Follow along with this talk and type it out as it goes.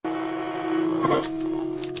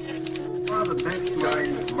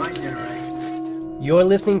You're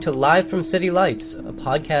listening to Live from City Lights, a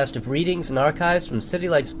podcast of readings and archives from City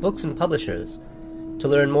Lights books and publishers. To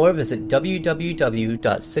learn more, visit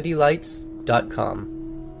www.citylights.com.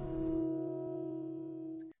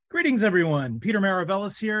 Greetings, everyone. Peter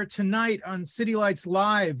Maravellis here. Tonight on City Lights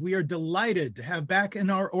Live, we are delighted to have back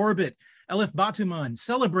in our orbit Elif Batuman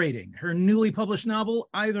celebrating her newly published novel,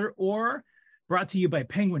 Either Or, brought to you by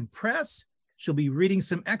Penguin Press. She'll be reading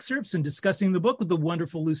some excerpts and discussing the book with the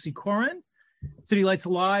wonderful Lucy Corin. City Lights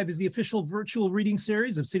Live is the official virtual reading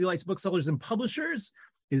series of City Lights booksellers and publishers.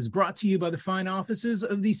 It is brought to you by the fine offices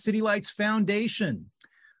of the City Lights Foundation.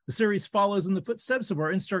 The series follows in the footsteps of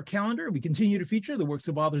our in-store calendar. We continue to feature the works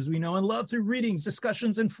of authors we know and love through readings,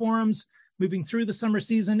 discussions, and forums, moving through the summer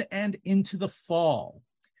season and into the fall.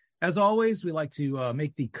 As always, we like to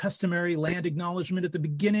make the customary land acknowledgement at the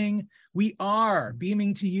beginning. We are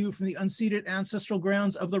beaming to you from the unceded ancestral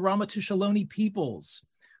grounds of the Ramaytush Ohlone peoples,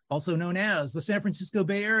 also known as the San Francisco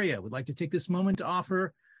Bay Area. We'd like to take this moment to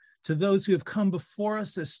offer to those who have come before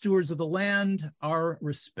us as stewards of the land our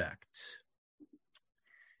respect.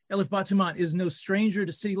 Elif Batuman is no stranger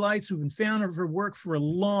to City Lights. We've been fans of her work for a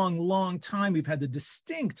long, long time. We've had the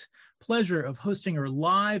distinct pleasure of hosting her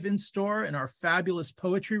live in store in our fabulous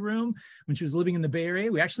poetry room when she was living in the Bay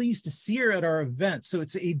Area. We actually used to see her at our event, so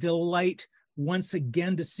it's a delight once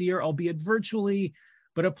again to see her, albeit virtually,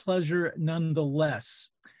 but a pleasure nonetheless.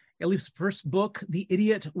 Elif's first book, The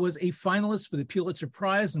Idiot, was a finalist for the Pulitzer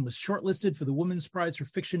Prize and was shortlisted for the Women's Prize for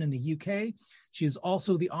Fiction in the UK. She is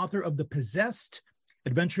also the author of The Possessed,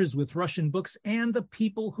 Adventures with Russian Books, and The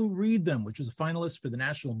People Who Read Them, which was a finalist for the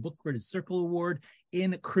National Book Critics Circle Award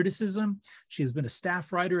in Criticism. She has been a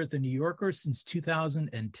staff writer at The New Yorker since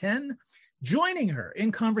 2010. Joining her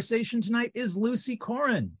in conversation tonight is Lucy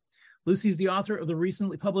Corin. Lucy is the author of the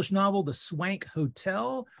recently published novel, The Swank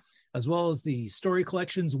Hotel, as well as the story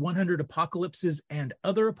collections 100 Apocalypses and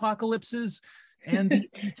Other Apocalypses, and The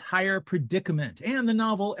Entire Predicament, and the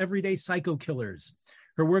novel Everyday Psycho Killers.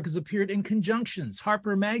 Her work has appeared in Conjunctions,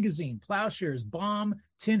 Harper Magazine, Plowshares, Bomb,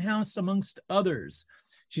 Tin House, amongst others.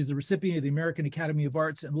 She's the recipient of the American Academy of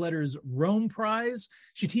Arts and Letters Rome Prize.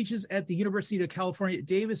 She teaches at the University of California at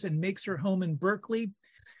Davis and makes her home in Berkeley.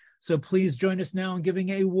 So please join us now in giving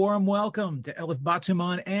a warm welcome to Elif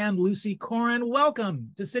Batuman and Lucy Corin.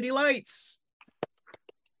 Welcome to City Lights.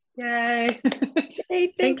 Yay.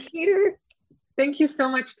 Hey, thanks, Peter. Thank you so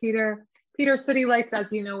much, Peter. Peter, City Lights,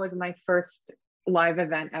 as you know, was my first live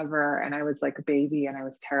event ever, and I was like a baby and I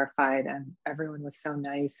was terrified, and everyone was so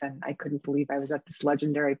nice, and I couldn't believe I was at this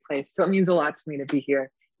legendary place. So it means a lot to me to be here,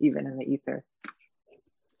 even in the ether.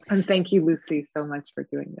 And thank you, Lucy, so much for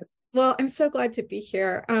doing this. Well, I'm so glad to be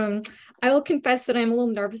here. I will confess that I'm a little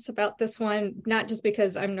nervous about this one, not just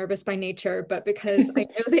because I'm nervous by nature, but because I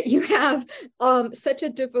know that you have such a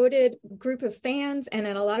devoted group of fans, and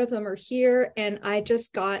then a lot of them are here, and I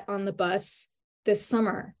just got on the bus this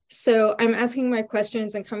summer. So I'm asking my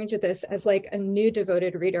questions and coming to this as like a new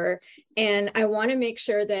devoted reader. And I want to make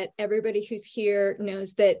sure that everybody who's here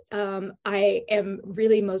knows that I am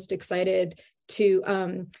really most excited to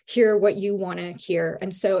hear what you want to hear.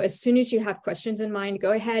 And so as soon as you have questions in mind,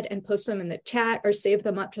 go ahead and post them in the chat or save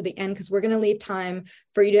them up to the end, because we're going to leave time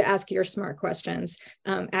for you to ask your smart questions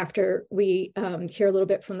after we hear a little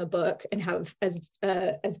bit from the book and have as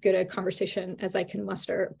good a conversation as I can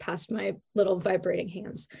muster past my little vibrating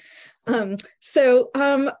hands. So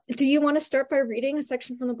do you want to start by reading a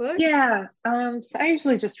section from the book? Yeah, so I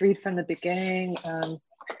usually just read from the beginning.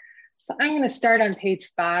 So I'm going to start on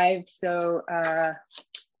page 5. So the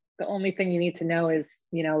only thing you need to know is,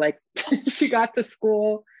 you know, like she got to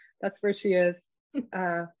school. That's where she is.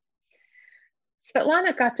 Svetlana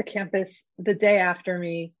got to campus the day after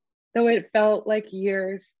me, though it felt like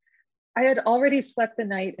years. I had already slept the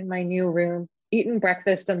night in my new room, eaten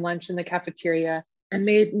breakfast and lunch in the cafeteria, and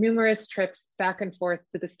made numerous trips back and forth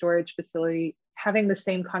to the storage facility, having the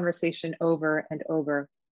same conversation over and over.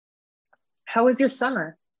 How was your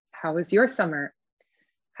summer? How was your summer?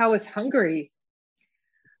 How was Hungary?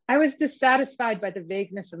 I was dissatisfied by the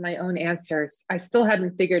vagueness of my own answers. I still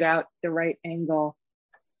hadn't figured out the right angle.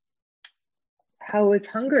 How was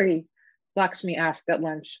Hungary? Lakshmi asked at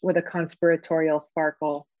lunch with a conspiratorial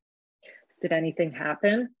sparkle. Did anything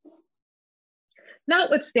happen?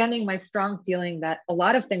 Notwithstanding my strong feeling that a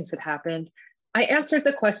lot of things had happened, I answered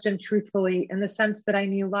the question truthfully in the sense that I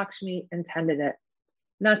knew Lakshmi intended it.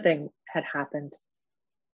 Nothing had happened.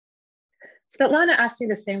 Svetlana asked me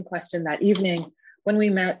the same question that evening when we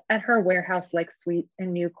met at her warehouse-like suite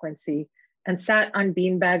in New Quincy and sat on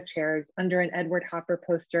beanbag chairs under an Edward Hopper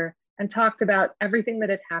poster and talked about everything that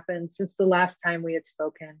had happened since the last time we had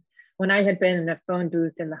spoken, when I had been in a phone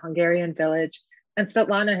booth in the Hungarian village and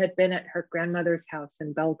Svetlana had been at her grandmother's house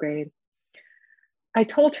in Belgrade. I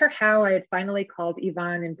told her how I had finally called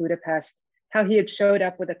Ivan in Budapest, how he had showed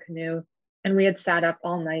up with a canoe, and we had sat up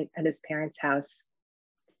all night at his parents' house.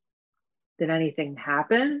 Did anything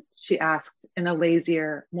happen? She asked in a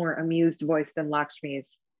lazier, more amused voice than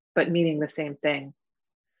Lakshmi's, but meaning the same thing.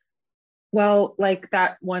 Well, like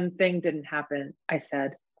that one thing didn't happen, I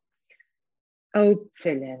said. Oh,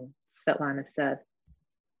 Selin, Svetlana said.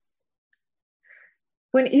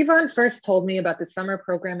 When Ivan first told me about the summer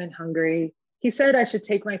program in Hungary, he said I should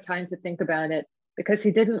take my time to think about it because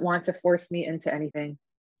he didn't want to force me into anything.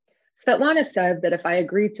 Svetlana said that if I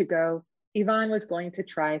agreed to go, Ivan was going to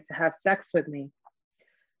try to have sex with me.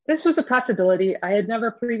 This was a possibility I had never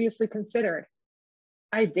previously considered.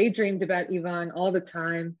 I daydreamed about Ivan all the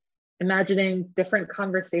time, imagining different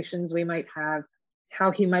conversations we might have, how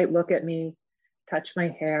he might look at me, touch my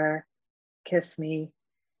hair, kiss me.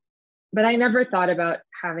 But I never thought about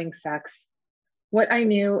having sex. What I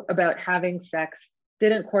knew about having sex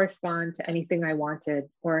didn't correspond to anything I wanted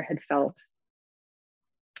or had felt.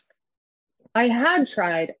 I had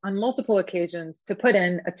tried on multiple occasions to put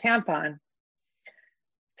in a tampon.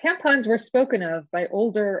 Tampons were spoken of by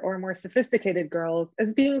older or more sophisticated girls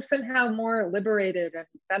as being somehow more liberated and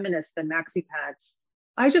feminist than maxi pads.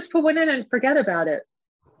 I just put one in and forget about it.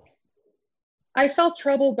 I felt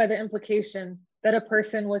troubled by the implication that a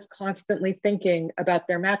person was constantly thinking about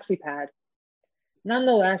their maxi pad.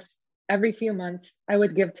 Nonetheless, every few months, I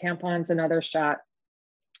would give tampons another shot.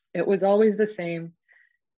 It was always the same.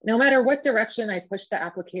 No matter what direction I pushed the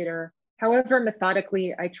applicator, however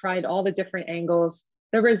methodically I tried all the different angles,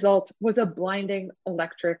 the result was a blinding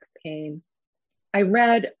electric pain. I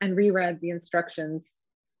read and reread the instructions.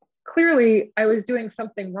 Clearly, I was doing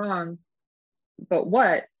something wrong, but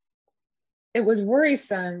what? It was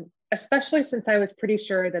worrisome, especially since I was pretty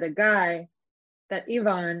sure that a guy, that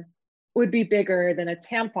Ivan, would be bigger than a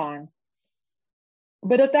tampon.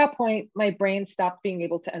 But at that point, my brain stopped being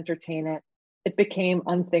able to entertain it. It became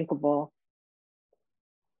unthinkable.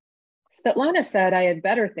 Svetlana said I had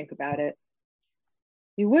better think about it.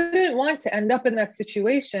 You wouldn't want to end up in that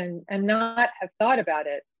situation and not have thought about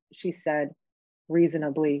it, she said,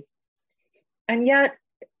 reasonably. And yet,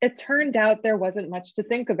 it turned out there wasn't much to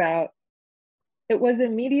think about. It was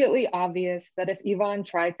immediately obvious that if Ivan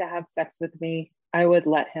tried to have sex with me, I would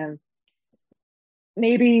let him.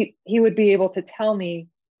 Maybe he would be able to tell me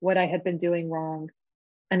what I had been doing wrong,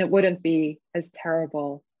 and it wouldn't be as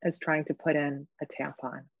terrible as trying to put in a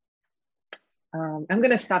tampon. I'm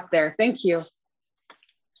going to stop there. Thank you.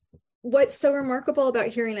 What's so remarkable about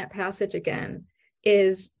hearing that passage again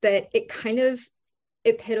is that it kind of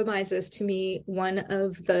epitomizes to me one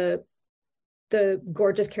of the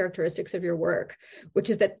gorgeous characteristics of your work, which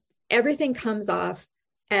is that everything comes off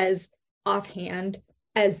as offhand,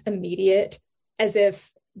 as immediate, as if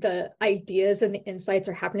the ideas and the insights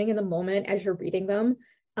are happening in the moment as you're reading them.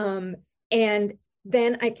 And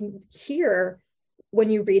then I can hear when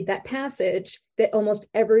you read that passage that almost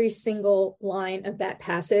every single line of that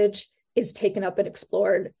passage is taken up and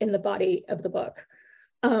explored in the body of the book.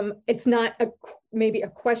 It's not maybe a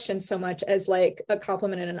question so much as like a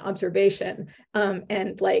compliment and an observation.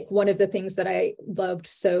 And like one of the things that I loved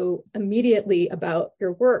so immediately about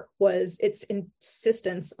your work was its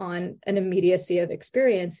insistence on an immediacy of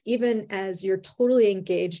experience, even as you're totally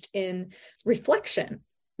engaged in reflection,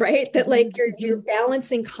 right? That like you're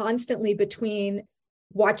balancing constantly between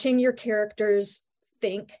watching your characters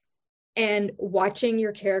think and watching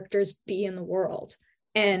your characters be in the world.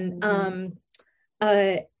 And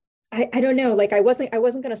I don't know, like I wasn't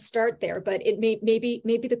going to start there, but it maybe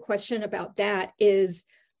the question about that is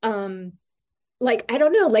like, I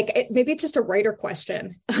don't know, like maybe it's just a writer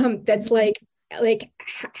question. That's like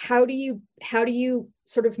how do you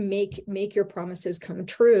sort of make your promises come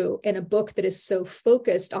true in a book that is so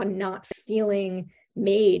focused on not feeling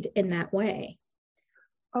made in that way?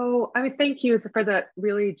 Oh, I mean, thank you for that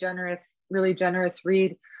really generous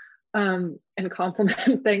read and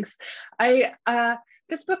compliment. Thanks.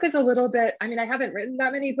 This book is a little bit, I mean, I haven't written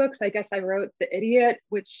that many books. I guess I wrote The Idiot,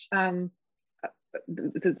 which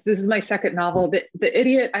this is my second novel. The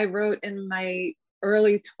Idiot I wrote in my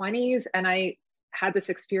early 20s, and I had this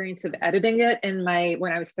experience of editing it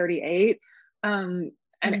when I was 38.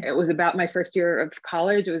 And it was about my first year of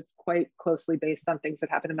college. It was quite closely based on things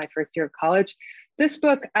that happened in my first year of college. This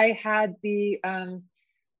book, I had the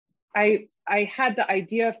I had the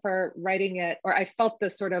idea for writing it, or I felt the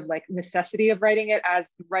sort of like necessity of writing it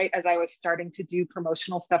right as I was starting to do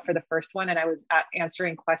promotional stuff for the first one. And I was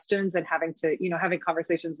answering questions and having to, having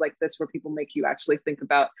conversations like this where people make you actually think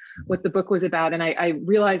about what the book was about. And I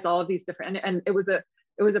realized all of these different, and it was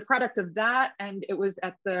a product of that. And it was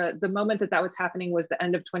at the moment that was happening was the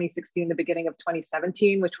end of 2016, the beginning of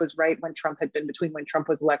 2017, which was right when Trump had been between when Trump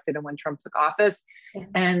was elected and when Trump took office. Yeah.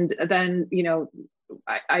 And then,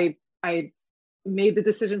 I made the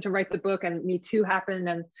decision to write the book, and Me Too happened,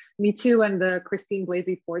 and Me Too and the Christine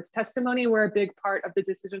Blasey Ford's testimony were a big part of the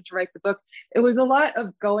decision to write the book. It was a lot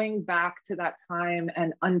of going back to that time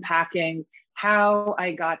and unpacking how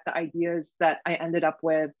I got the ideas that I ended up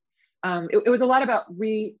with. It was a lot about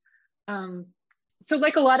so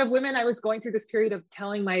like a lot of women, I was going through this period of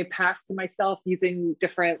telling my past to myself using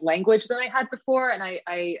different language than I had before. And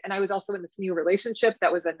I was also in this new relationship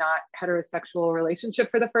that was a not heterosexual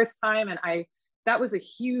relationship for the first time. And that was a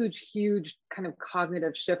huge, huge kind of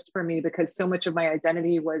cognitive shift for me, because so much of my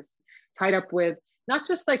identity was tied up with not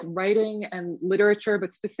just like writing and literature,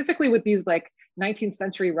 but specifically with these like 19th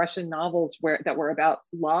century Russian novels that were about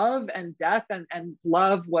love and death, and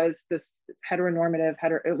love was this heteronormative,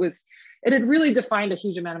 it had really defined a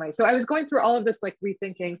huge amount of me. So I was going through all of this like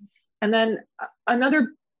rethinking. And then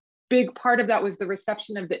another big part of that was the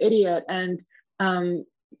reception of The Idiot. And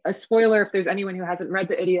a spoiler if there's anyone who hasn't read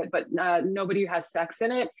The Idiot, but nobody has sex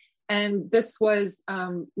in it. And this was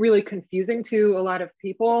really confusing to a lot of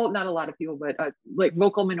people, not a lot of people, but like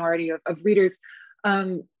vocal minority of readers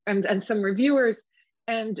and some reviewers.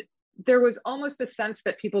 And there was almost a sense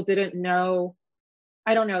that people didn't know.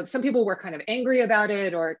 I don't know, some people were kind of angry about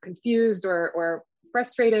it or confused or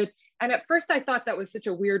frustrated. And at first I thought that was such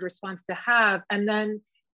a weird response to have. And then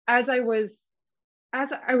as I was,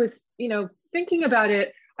 thinking about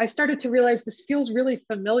it, I started to realize this feels really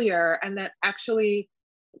familiar, and that actually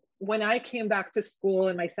when I came back to school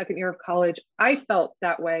in my second year of college, I felt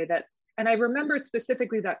that way. And I remembered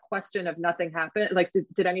specifically that question of nothing happened, like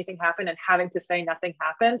did anything happen, and having to say nothing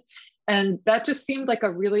happened. And that just seemed like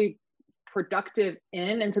a really productive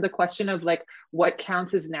into the question of like what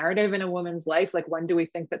counts as narrative in a woman's life. Like when do we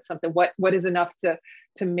think that something, what is enough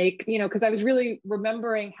to make, because I was really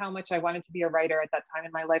remembering how much I wanted to be a writer at that time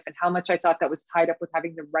in my life, and how much I thought that was tied up with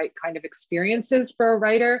having the right kind of experiences for a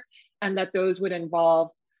writer, and that those would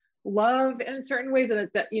involve love in certain ways, and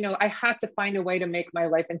that I had to find a way to make my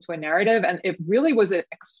life into a narrative. And it really was an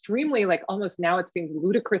extremely, like almost now it seems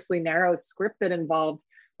ludicrously narrow script that involved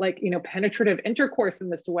like penetrative intercourse in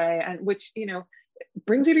this way, and which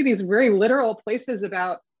brings you to these very literal places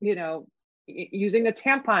about using a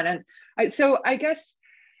tampon. And so I guess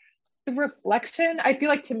the reflection, I feel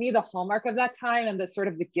like to me the hallmark of that time and the sort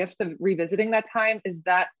of the gift of revisiting that time is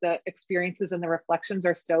that the experiences and the reflections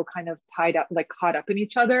are so kind of tied up, like caught up in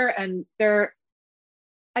each other. And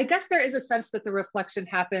I guess there is a sense that the reflection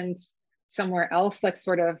happens somewhere else, like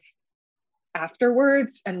sort of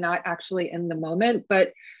afterwards and not actually in the moment.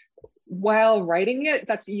 But while writing it,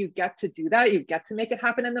 you get to do that. You get to make it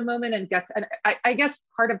happen in the moment, and I guess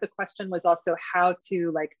part of the question was also how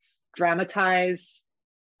to like dramatize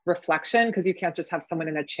reflection, because you can't just have someone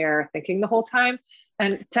in a chair thinking the whole time.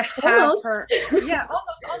 And to have her, yeah,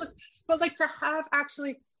 almost, but like to have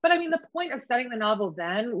actually, but I mean, the point of setting the novel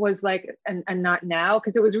then was like, and not now,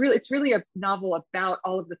 because it's really a novel about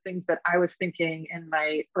all of the things that I was thinking in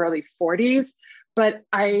my early 40s. But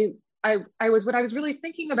what I was really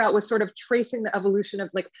thinking about was sort of tracing the evolution of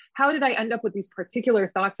like, how did I end up with these particular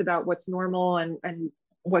thoughts about what's normal and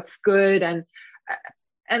what's good, and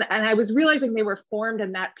I was realizing they were formed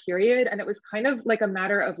in that period. And it was kind of like a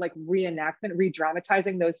matter of like reenactment,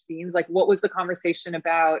 re-dramatizing those scenes. Like what was the conversation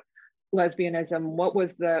about lesbianism? What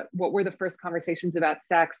were the first conversations about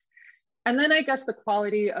sex? And then I guess the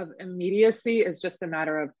quality of immediacy is just a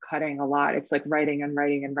matter of cutting a lot. It's like writing and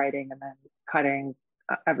writing and writing, and then cutting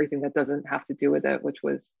everything that doesn't have to do with it, which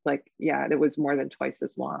was like, yeah, it was more than twice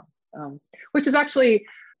as long, which is actually,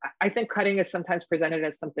 I think cutting is sometimes presented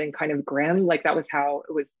as something kind of grim. Like that was how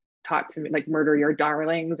it was taught to me, like murder your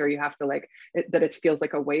darlings, or you have to like, that it feels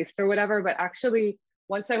like a waste or whatever. But actually,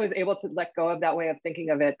 once I was able to let go of that way of thinking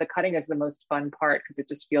of it, the cutting is the most fun part, because it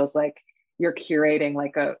just feels like you're curating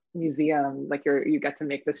like a museum, like you get to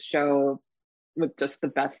make this show with just the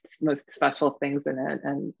best, most special things in it.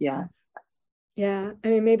 And yeah. Yeah, I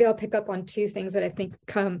mean, maybe I'll pick up on two things that I think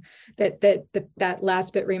that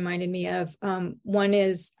last bit reminded me of. One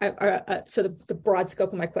is, so the broad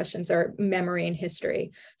scope of my questions are memory and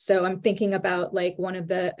history. So I'm thinking about like one of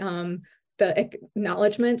the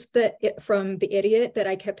acknowledgements from The Idiot that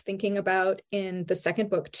I kept thinking about in the second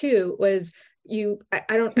book too, was I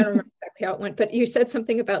don't remember exactly how it went, but you said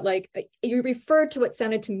something about like, you referred to what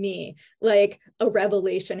sounded to me like a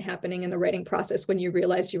revelation happening in the writing process when you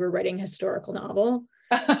realized you were writing a historical novel.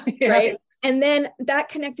 Yeah. Right. And then that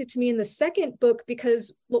connected to me in the second book,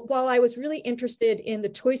 because while I was really interested in the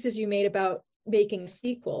choices you made about making a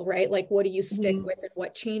sequel, right? Like, what do you stick with and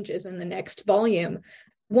what changes in the next volume?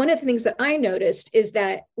 One of the things that I noticed is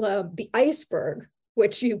that the iceberg,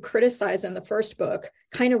 which you criticize in the first book,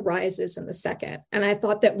 kind of rises in the second. And I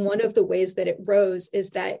thought that one of the ways that it rose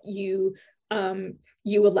is that you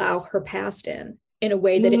allow her past in a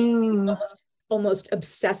way that it's almost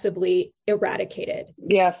obsessively eradicated.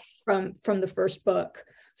 Yes. From the first book.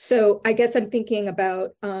 So I guess I'm thinking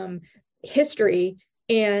about history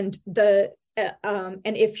and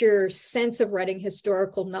and if your sense of writing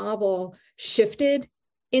historical novel shifted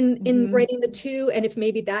in writing the two, and if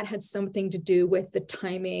maybe that had something to do with the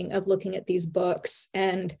timing of looking at these books.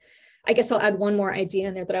 And I guess I'll add one more idea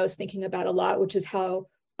in there that I was thinking about a lot, which is how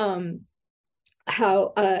the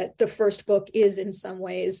first book is in some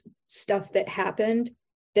ways stuff that happened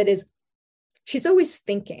that is, she's always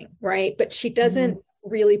thinking, right? But she doesn't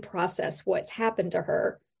really process what's happened to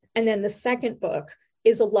her. And then the second book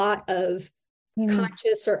is a lot of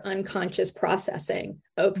conscious or unconscious processing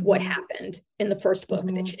of what happened in the first book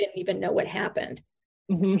that she didn't even know what happened.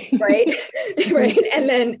 Right. Right.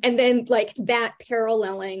 And then like that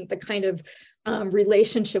paralleling the kind of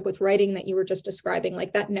relationship with writing that you were just describing,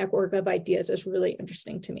 like that network of ideas is really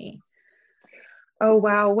interesting to me. Oh,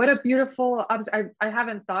 wow. What a beautiful, I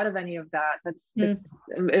haven't thought of any of that.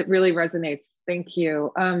 It really resonates. Thank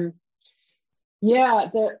you. Yeah,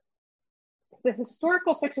 the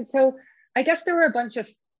historical fiction. So I guess there were a bunch of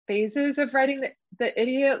phases of writing the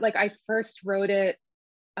Idiot. Like I first wrote it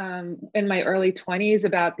in my early 20s,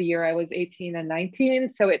 about the year I was 18 and 19.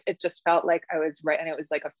 So it just felt like I was writing, and it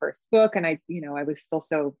was like a first book, and I was still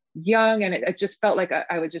so young, and it just felt like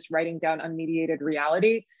I was just writing down unmediated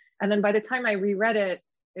reality. And then by the time I reread it,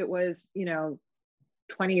 it was,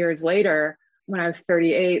 20 years later when I was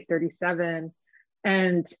 38, 37.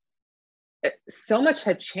 And so much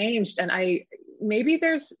had changed. And maybe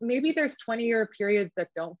there's 20-year periods that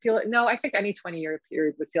don't feel it. No, I think any 20-year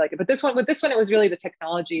period would feel like it. But with this one, it was really the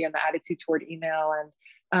technology and the attitude toward email.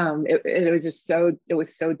 And it was just it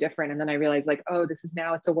was so different. And then I realized like, oh,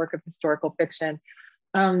 it's a work of historical fiction.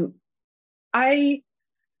 I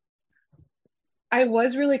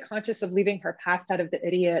was really conscious of leaving her past out of the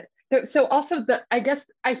Idiot. So also I guess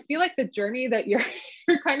I feel like the journey that you're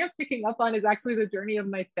kind of picking up on is actually the journey of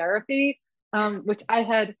my therapy, which I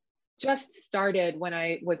had just started when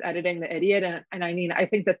I was editing the Idiot. And I mean, I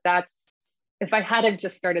think that's, if I hadn't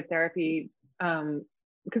just started therapy,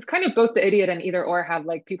 because kind of both the Idiot and Either Or have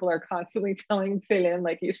like, people are constantly telling Celine,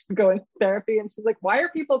 like, you should go in therapy. And she's like, why are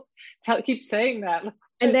people keep saying that?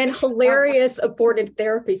 And then hilarious aborted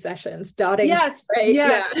therapy sessions dotting. Yes, right?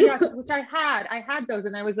 Yes, which I had those.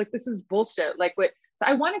 And I was like, this is bullshit. Like what? So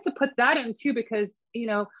I wanted to put that in too, because,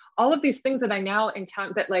 all of these things that I now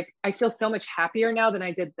encounter, that like, I feel so much happier now than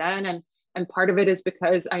I did then. And part of it is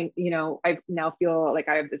because I now feel like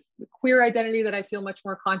I have this queer identity that I feel much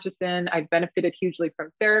more conscious in. I've benefited hugely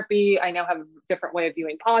from therapy. I now have a different way of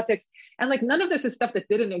viewing politics. And like, none of this is stuff that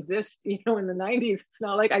didn't exist, in the 90s. It's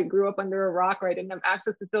not like I grew up under a rock or I didn't have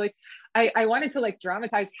access to. So like, I wanted to like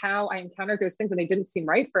dramatize how I encountered those things, and they didn't seem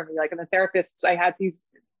right for me. Like in the therapists, I had these,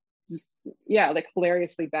 like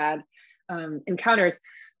hilariously bad encounters.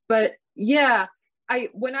 But yeah,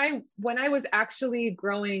 when I was actually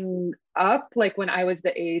growing up, like when I was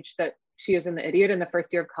the age that she is in the Idiot in the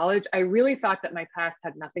first year of college, I really thought that my past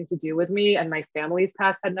had nothing to do with me, and my family's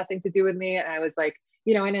past had nothing to do with me. And I was like,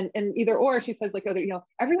 and in Either Or, she says like, oh,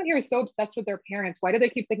 everyone here is so obsessed with their parents. Why do they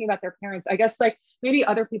keep thinking about their parents? I guess like maybe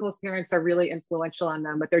other people's parents are really influential on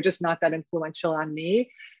them, but they're just not that influential on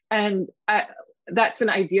me. And that's an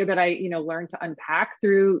idea that I, learned to unpack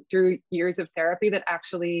through years of therapy, that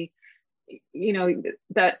actually,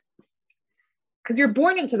 that because you're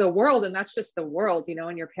born into the world and that's just the world,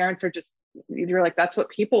 and your parents are just, you're like, that's what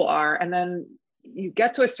people are. And then you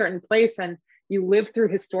get to a certain place and you live through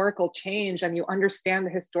historical change, and you understand the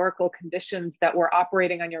historical conditions that were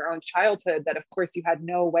operating on your own childhood that of course you had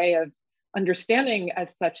no way of understanding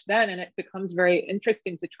as such then. And it becomes very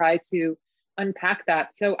interesting to try to unpack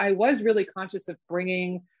that. So I was really conscious of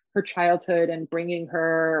bringing her childhood and bringing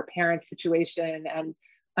her parents' situation, and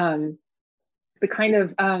the kind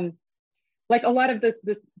of like a lot of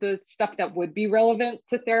the stuff that would be relevant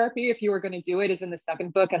to therapy if you were going to do it is in the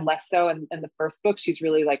second book, and less so in the first book. She's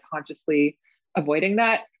really like consciously avoiding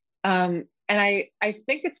that. And I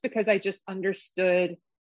think it's because I just understood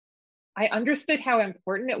I understood how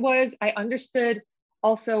important it was. I understood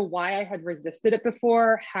also why I had resisted it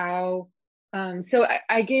before, how, so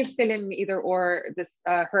I gave Selin either or. This,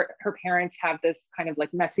 her parents have this kind of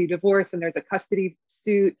like messy divorce and there's a custody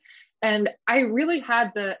suit. And I really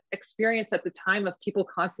had the experience at the time of people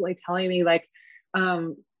constantly telling me like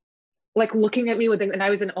looking at me with, and I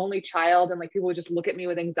was an only child, and like people would just look at me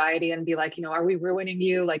with anxiety and be like, you know, are we ruining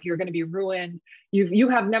you? Like, you're going to be ruined. You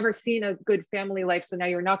have never seen a good family life, so now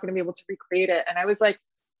you're not going to be able to recreate it. And I was like,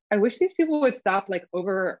 I wish these people would stop like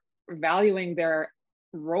overvaluing their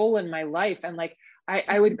role in my life. And like,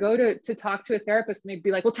 I would go to talk to a therapist and they'd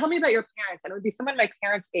be like, well, tell me about your parents. And it would be someone my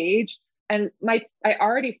parents' age. And I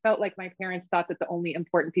already felt like my parents thought that the only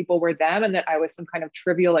important people were them and that I was some kind of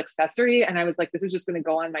trivial accessory. And I was like, this is just going to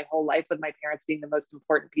go on my whole life with my parents being the most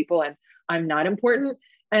important people and I'm not important.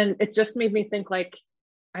 And it just made me think like,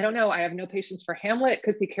 I don't know, I have no patience for Hamlet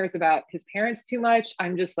because he cares about his parents too much.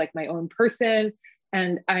 I'm just like my own person.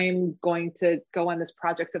 And I'm going to go on this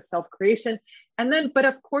project of self-creation. And then, but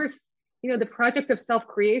of course, you know, the project of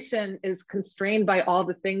self-creation is constrained by all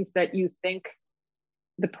the things that you think,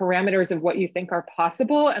 the parameters of what you think are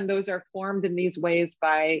possible. And those are formed in these ways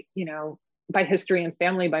by, you know, by history and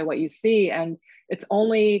family, by what you see. And it's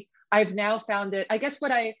only, I've now found it, I guess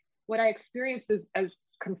what I experienced as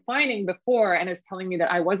confining before and as telling me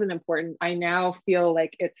that I wasn't important, I now feel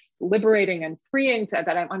like it's liberating and freeing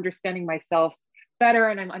that I'm understanding myself better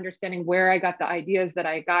and I'm understanding where I got the ideas that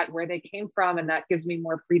I got, where they came from, and that gives me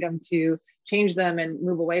more freedom to change them and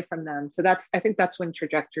move away from them. So I think that's one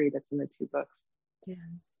trajectory that's in the two books.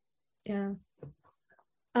 Yeah.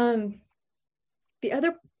 One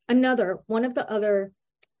of the other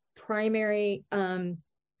primary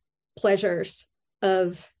pleasures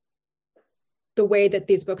of the way that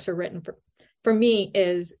these books are written for me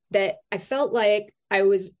is that I felt like I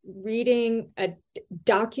was reading a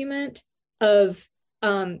document of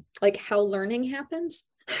like how learning happens,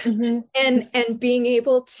 and being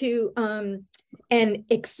able to and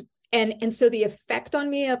so the effect on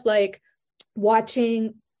me of like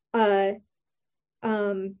watching I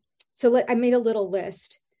made a little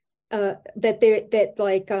list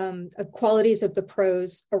qualities of the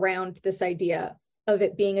prose around this idea of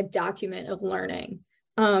it being a document of learning,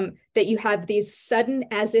 that you have these sudden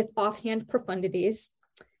as if offhand profundities,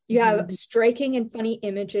 you have striking and funny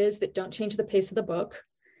images that don't change the pace of the book,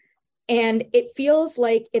 and it feels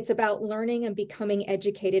like it's about learning and becoming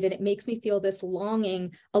educated, and it makes me feel this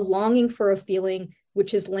longing for a feeling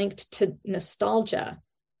which is linked to nostalgia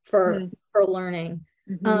for learning.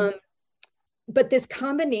 But this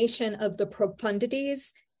combination of the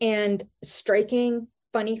profundities and striking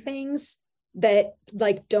funny things that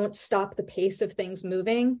like don't stop the pace of things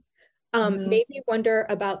moving made me wonder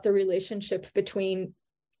about the relationship between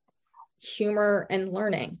humor and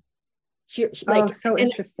learning. So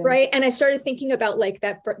interesting. Right. And I started thinking about like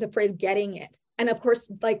the phrase getting it. And of course,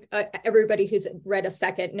 like everybody who's read a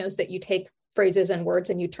second knows that you take phrases and words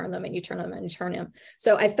and you turn them and you turn them and you turn them.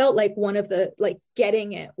 So I felt like one of the like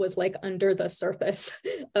getting it was like under the surface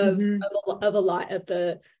of a lot of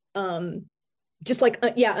the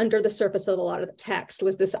under the surface of a lot of the text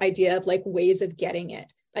was this idea of like ways of getting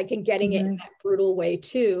it, like and getting it in that brutal way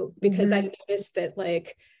too, because I noticed that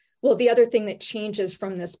like, well, the other thing that changes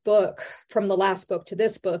from this book, from the last book to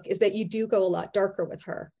this book, is that you do go a lot darker with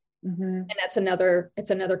her. And it's another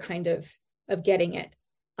kind of getting it.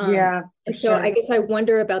 And so I guess I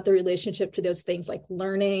wonder about the relationship to those things like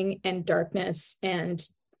learning and darkness and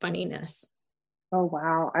funniness. Oh,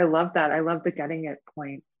 wow. I love that. I love the getting it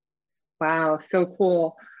point. Wow. So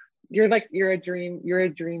cool. You're a dream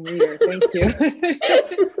reader. Thank you.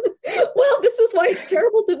 Well, this is why it's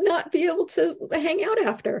terrible to not be able to hang out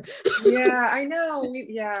after. Yeah, I know.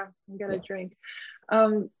 I'm gonna drink.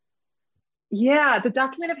 The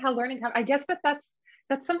document of how learning happens. I guess that's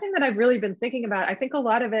something that I've really been thinking about. I think a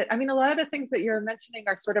lot of the things that you're mentioning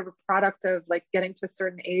are sort of a product of like getting to a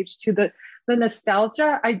certain age, to the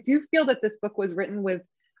nostalgia. I do feel that this book was written with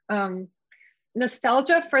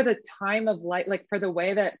nostalgia for the time of life, like for the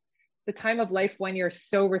way that the time of life when you're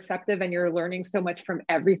so receptive and you're learning so much from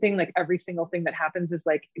everything, like every single thing that happens is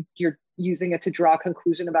like you're using it to draw a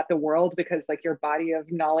conclusion about the world, because like your body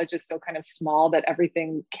of knowledge is so kind of small that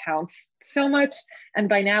everything counts so much. And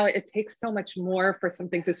by now it takes so much more for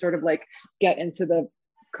something to sort of like get into the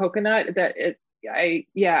coconut that I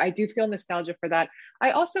do feel nostalgia for that. I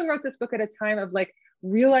also wrote this book at a time of like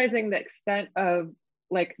realizing the extent of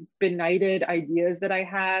like benighted ideas that I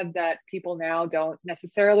had that people now don't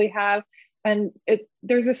necessarily have.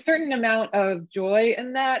 there's a certain amount of joy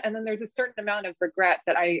in that, and then there's a certain amount of regret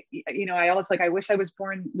that I always like, I wish I was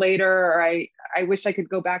born later, or I wish I could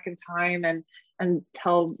go back in time and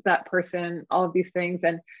tell that person all of these things,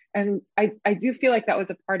 and I do feel like that was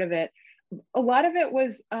a part of it. A lot of it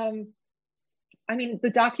was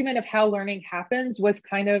the document of how learning happens was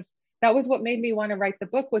that was what made me want to write the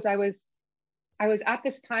book. Was I was at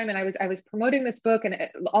this time, and I was promoting this book, and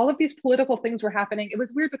all of these political things were happening. It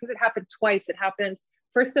was weird because it happened twice. It happened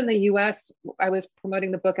first in the US. I was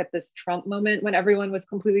promoting the book at this Trump moment when everyone was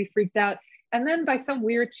completely freaked out. And then by some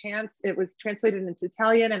weird chance, it was translated into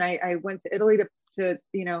Italian, and I went to Italy to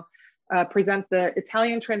present the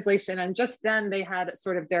Italian translation. And just then they had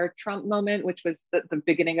sort of their Trump moment, which was the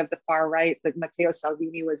beginning of the far right. That Matteo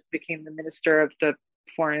Salvini became the minister of the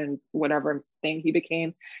foreign whatever thing he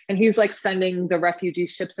became, and he's like sending the refugee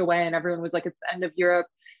ships away, and everyone was like, it's the end of Europe.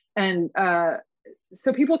 And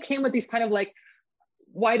so people came with these kind of like,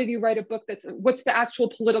 why did you write a book what's the actual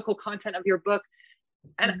political content of your book?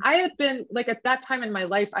 And I had been like, at that time in my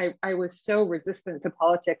life, I was so resistant to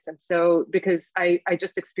politics. And so, because I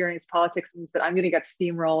just experienced politics means that I'm going to get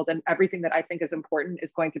steamrolled, and everything that I think is important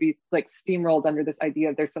is going to be like steamrolled under this idea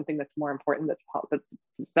of there's something that's more important,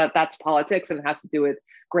 that's politics, and it has to do with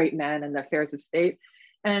great men and the affairs of state.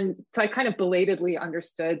 And so I kind of belatedly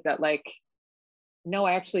understood that, like, no,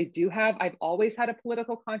 I've always had a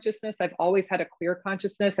political consciousness. I've always had a queer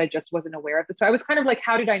consciousness. I just wasn't aware of it. So I was kind of like,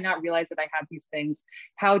 how did I not realize that I had these things?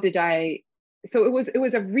 So it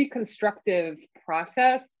was a reconstructive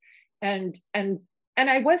process. And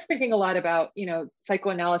I was thinking a lot about,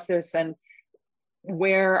 psychoanalysis and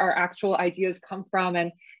where our actual ideas come from,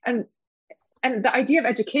 and the idea of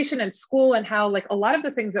education and school, and how like a lot of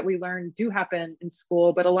the things that we learn do happen in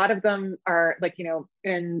school, but a lot of them are like,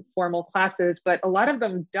 in formal classes, but a lot of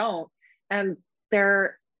them don't. And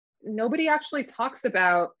nobody actually talks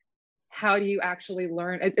about how do you actually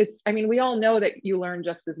learn. We all know that you learn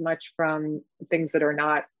just as much from things that are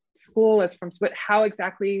not school as from, but how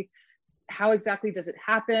exactly does it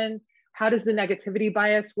happen? How does the negativity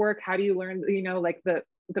bias work? How do you learn, like the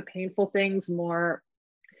painful things more?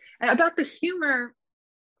 And about the humor,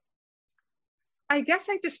 I guess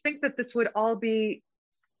I just think that this would all be,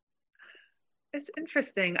 it's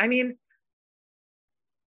interesting.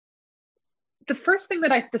 The first thing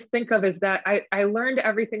that I just think of is that I learned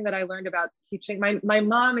everything that I learned about teaching. My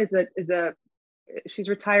mom she's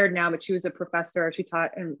retired now, but she was a professor. She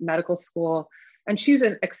taught in medical school, and she's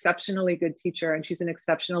an exceptionally good teacher, and she's an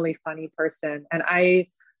exceptionally funny person. And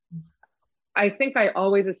I think I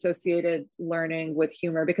always associated learning with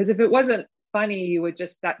humor, because if it wasn't funny, you would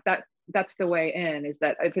just, that's the way in, is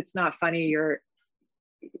that if it's not funny,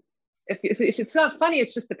 if it's not funny,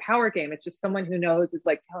 it's just a power game. It's just someone who knows is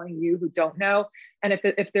like telling you who don't know. And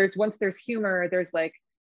once there's humor, there's like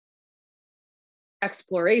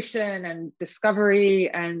exploration and discovery.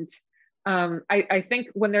 And I think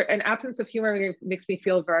when an absence of humor makes me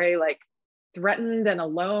feel very like threatened and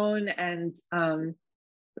alone. And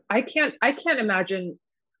I can't imagine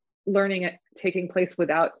learning it taking place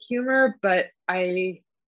without humor, but I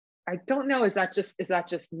don't know, is that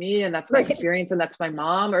just me, and that's my experience, and that's my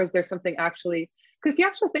mom, or is there something actually, because if you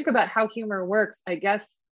actually think about how humor works, I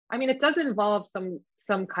guess, it does involve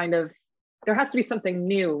some kind of, there has to be something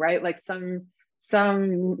new, right? Like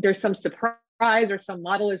there's some surprise, or some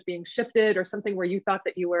model is being shifted, or something where you thought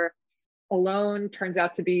that you were alone turns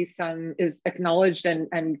out to be is acknowledged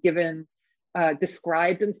and given,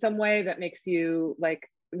 described in some way that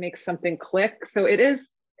makes something click. So it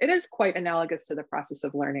is quite analogous to the process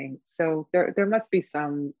of learning. So there must be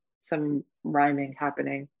some rhyming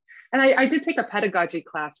happening. And I did take a pedagogy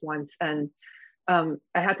class once, and I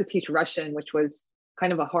had to teach Russian, which was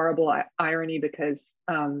kind of a horrible irony, because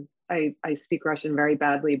I speak Russian very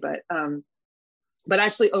badly, but I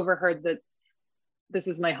actually overheard this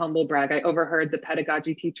is my humble brag, I overheard the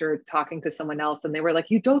pedagogy teacher talking to someone else, and they were like,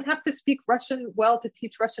 you don't have to speak Russian well to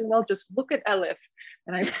teach Russian well, just look at Elif.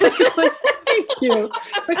 And I was like, thank you.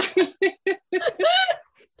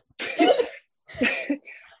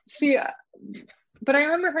 But I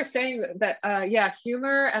remember her saying that,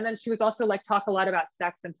 humor. And then she was also like, talk a lot about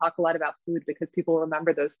sex and talk a lot about food, because people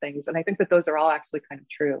remember those things. And I think that those are all actually kind of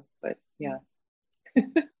true, but yeah.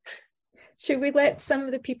 Should we let some of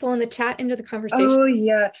the people in the chat into the conversation? Oh,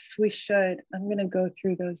 yes, we should. I'm going to go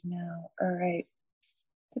through those now. All right.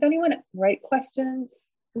 Did anyone write questions?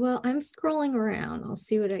 Well, I'm scrolling around. I'll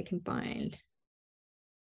see what I can find.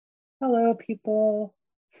 Hello, people.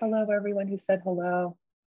 Hello, everyone who said hello.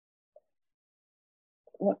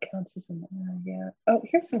 What counts as an yeah. Oh,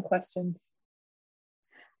 here's some questions.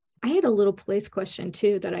 I had a little place question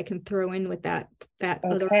too that I can throw in with that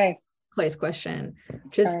other place question,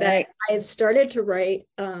 just that right. I had started to write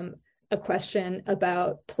a question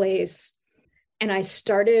about place, and I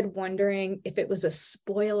started wondering if it was a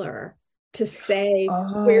spoiler to say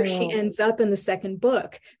where she ends up in the second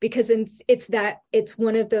book, because it's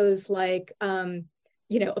one of those like,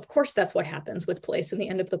 of course that's what happens with place in the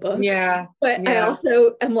end of the book. Yeah. But I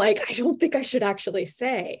also am like, I don't think I should actually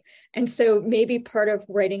say. And so maybe part of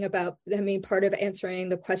answering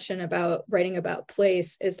the question about writing about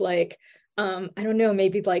place is like, I don't know,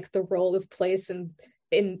 maybe like the role of place in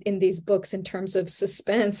these books in terms of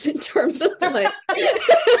suspense, in terms of like,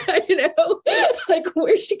 like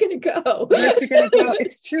where's she gonna go? Where's she gonna go?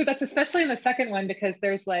 It's true. That's especially in the second one, because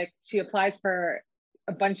there's like, she applies for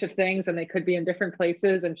a bunch of things and they could be in different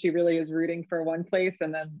places, and she really is rooting for one place,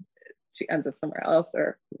 and then she ends up somewhere else.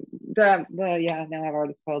 Or now I've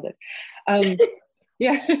already spoiled it.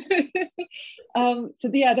 There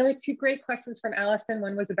were two great questions from Allison.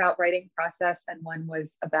 One was about writing process, and one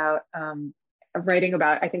was about writing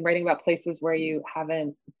about places where you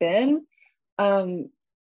haven't been. I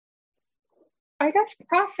guess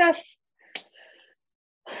process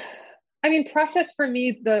for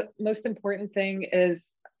me, the most important thing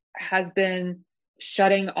has been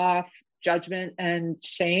shutting off judgment and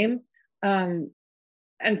shame. And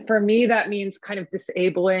for me, that means kind of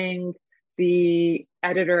disabling the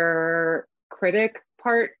editor critic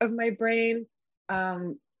part of my brain.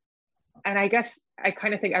 And I guess I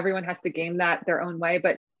kind of think everyone has to game that their own way,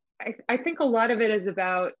 but I think a lot of it is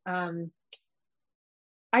about,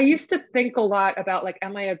 I used to think a lot about like,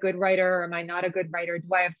 am I a good writer or am I not a good writer? Do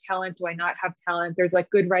I have talent? Do I not have talent? There's like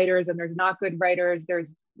good writers and there's not good writers.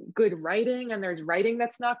 There's good writing and there's writing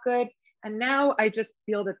that's not good. And now I just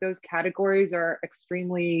feel that those categories are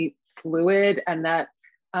extremely fluid, and that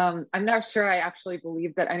I'm not sure I actually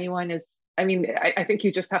believe that anyone is, I think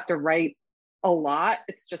you just have to write a lot.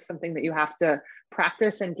 It's just something that you have to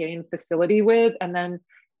practice and gain facility with. And then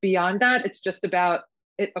beyond that, it's just about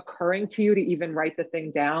it occurring to you to even write the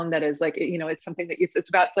thing down. That is like, it's something that it's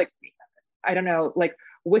about like, I don't know, like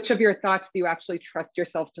which of your thoughts do you actually trust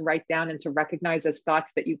yourself to write down and to recognize as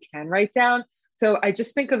thoughts that you can write down? So I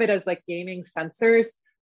just think of it as like gaming sensors.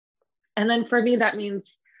 And then for me, that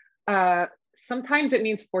means, sometimes it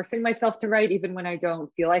means forcing myself to write even when I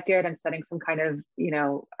don't feel like it, and setting some kind of,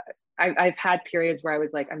 I've had periods where I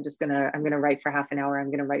was like, I'm going to write for half an hour. I'm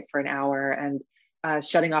going to write for an hour, and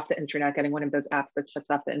shutting off the internet, getting one of those apps that shuts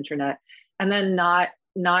off the internet, and then not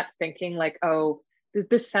thinking like, oh,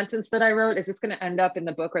 this sentence that I wrote, is this going to end up in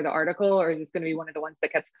the book or the article, or is this going to be one of the ones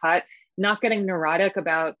that gets cut? Not getting neurotic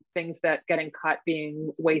about things that getting cut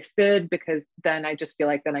being wasted, because then I just feel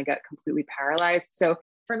like then I get completely paralyzed. So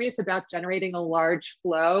for me, it's about generating a large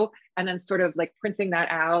flow and then sort of like printing that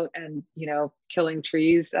out and, killing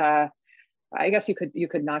trees. I guess you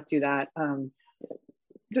could not do that.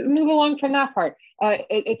 Move along from that part.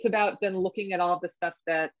 It's about then looking at all of the stuff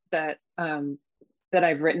that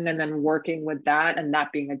I've written, and then working with that, and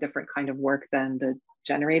that being a different kind of work than the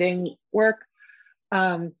generating work.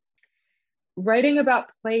 Writing about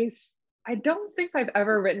place, I don't think I've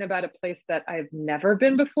ever written about a place that I've never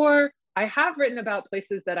been before. I have written about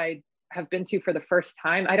places that I have been to for the first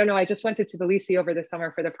time. I don't know, I just went to Tbilisi over the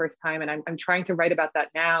summer for the first time, and I'm trying to write about that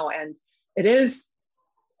now. And it is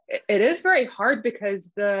very hard,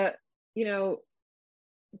 because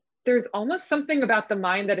there's almost something about the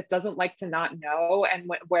mind that it doesn't like to not know.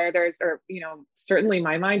 And where certainly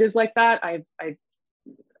my mind is like that.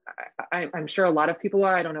 I'm sure a lot of people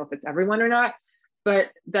are. I don't know if it's everyone or not, but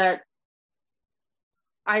that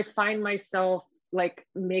I find myself like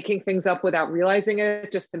making things up without realizing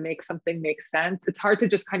it, just to make something make sense. It's hard to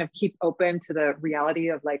just kind of keep open to the reality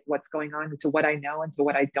of like what's going on, and to what I know and to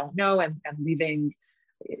what I don't know, and leaving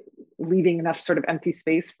enough sort of empty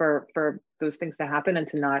space for those things to happen, and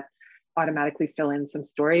to not automatically fill in some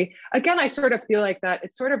story. Again, I sort of feel like that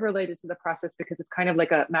it's sort of related to the process, because it's kind of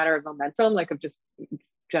like a matter of momentum, like of just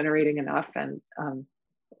generating enough and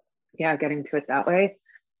getting to it that way.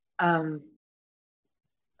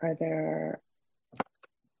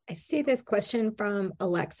 I see this question from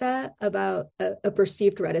Alexa about a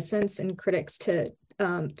perceived reticence in critics to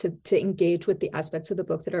engage with the aspects of the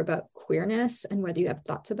book that are about queerness, and whether you have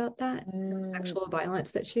thoughts about that, sexual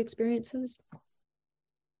violence that she experiences.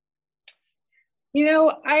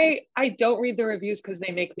 I don't read the reviews because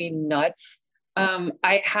they make me nuts.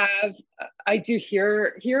 I do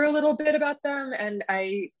hear a little bit about them, and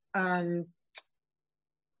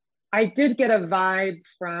I did get a vibe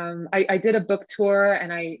from, I did a book tour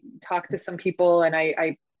and I talked to some people, and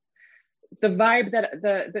the vibe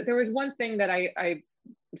that there was one thing that I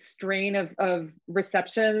strain of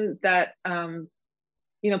reception that,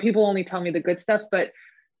 people only tell me the good stuff, but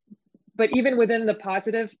even within the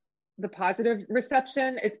positive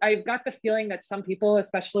reception, I've got the feeling that some people,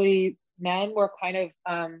 especially men, were kind of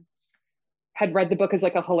had read the book as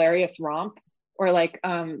like a hilarious romp, or like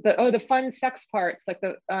the fun sex parts, like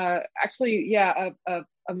a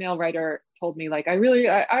male writer told me, like, I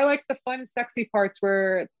like the fun sexy parts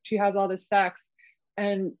where she has all this sex.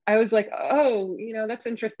 And I was like, oh, that's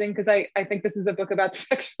interesting, because I think this is a book about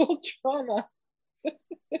sexual trauma.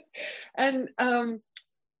 And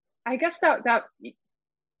I guess that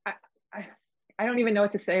I don't even know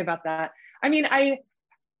what to say about that. I mean, I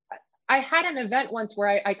had an event once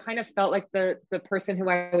where I kind of felt like the person who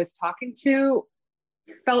I was talking to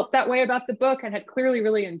felt that way about the book and had clearly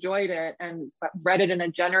really enjoyed it and read it in a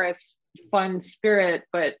generous, fun spirit,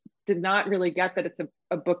 but did not really get that it's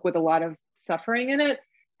a book with a lot of suffering in it.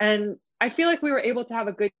 And I feel like we were able to have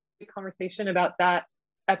a good conversation about that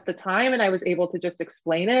at the time, and I was able to just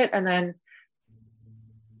explain it, and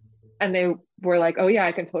they were like, oh yeah,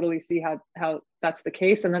 I can totally see how that's the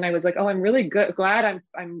case. And then I was like, oh, I'm really glad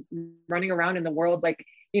I'm running around in the world, like,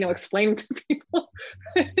 explaining to people.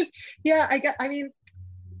 Yeah,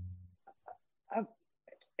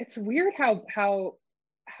 it's weird how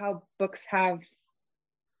books have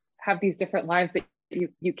these different lives that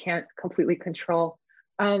you can't completely control.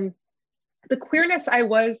 The queerness, I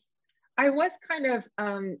was kind of,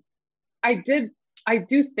 I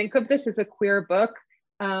do think of this as a queer book.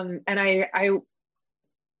 And I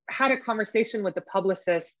had a conversation with the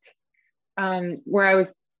publicist where I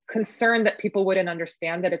was concerned that people wouldn't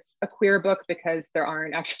understand that it's a queer book because there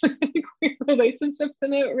aren't actually any queer relationships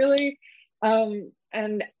in it, really.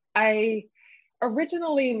 And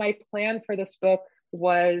originally my plan for this book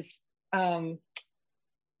was,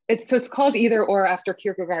 it's called Either Or, after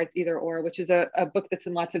Kierkegaard's Either Or, which is a book that's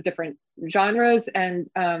in lots of different genres. And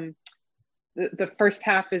the first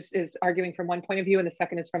half is arguing from one point of view, and the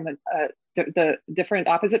second is from the different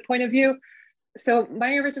opposite point of view. So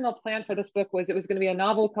my original plan for this book was it was going to be a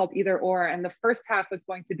novel called Either Or, and the first half was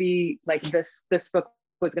going to be like this book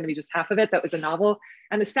was going to be just half of it that was a novel,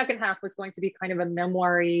 and the second half was going to be kind of a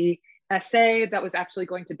memoir-y essay that was actually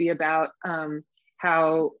going to be about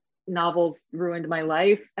how novels ruined my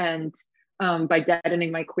life, and by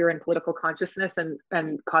deadening my queer and political consciousness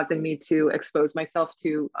and causing me to expose myself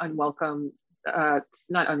to unwelcome,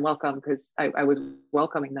 not unwelcome because I was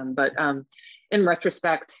welcoming them, but in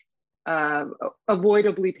retrospect,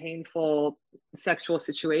 avoidably painful sexual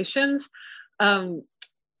situations.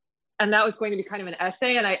 And that was going to be kind of an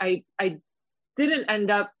essay. And I didn't end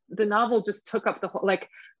up, the novel just took up the whole,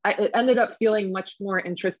 it ended up feeling much more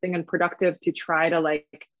interesting and productive to try to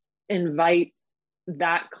invite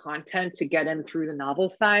that content to get in through the novel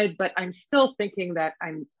side. But I'm still thinking that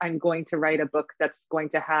I'm going to write a book that's going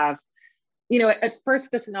to have, at first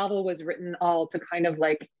this novel was written all to kind of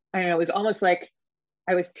I don't know, it was almost like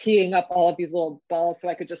I was teeing up all of these little balls so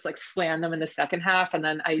I could just slam them in the second half. And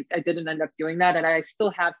then I didn't end up doing that. And I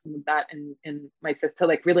still have some of that in my system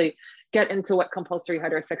to really get into what compulsory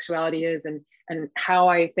heterosexuality is and how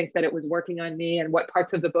I think that it was working on me and what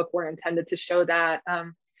parts of the book were intended to show that.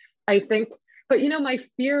 I think, but my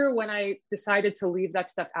fear when I decided to leave that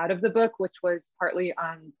stuff out of the book, which was partly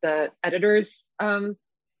on the editor's,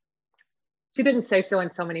 she didn't say so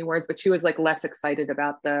in so many words, but she was less excited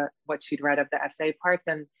about what she'd read of the essay part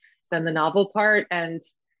than the novel part. And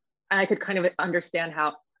I could kind of understand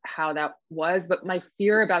how that was, but my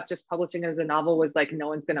fear about just publishing it as a novel was no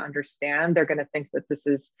one's going to understand. They're going to think that this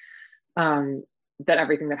is, that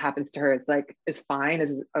everything that happens to her is fine,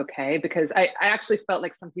 is okay. Because I actually felt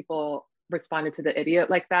like some people responded to the idiot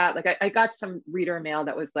like that. I got some reader mail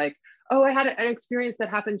that was oh, I had an experience that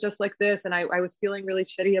happened just like this, and I was feeling really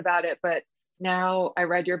shitty about it, but now I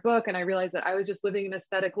read your book and I realized that I was just living an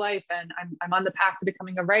aesthetic life and I'm on the path to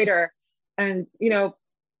becoming a writer. And,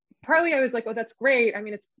 partly I was oh, that's great. I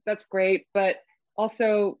mean, that's great, but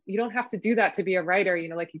also you don't have to do that to be a writer,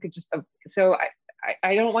 you could just, so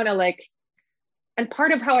I don't want to and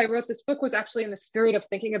part of how I wrote this book was actually in the spirit of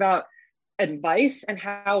thinking about advice and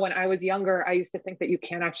how when I was younger, I used to think that you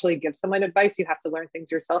can't actually give someone advice. You have to learn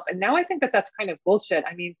things yourself. And now I think that that's kind of bullshit.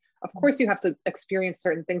 I mean, of course you have to experience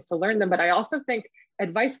certain things to learn them, but I also think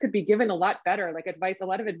advice could be given a lot better. A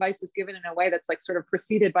lot of advice is given in a way that's sort of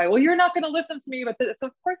preceded by, well, you're not going to listen to me, but so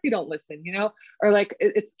of course you don't listen, or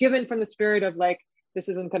it's given from the spirit of this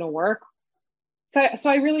isn't going to work. So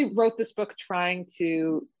I really wrote this book trying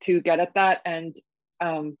to get at that. And,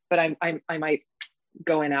 but I might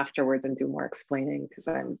go in afterwards and do more explaining because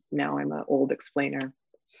I'm an old explainer.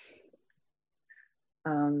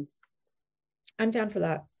 I'm down for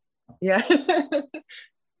that. Yeah.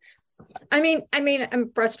 I mean,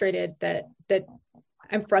 I'm frustrated that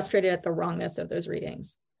I'm frustrated at the wrongness of those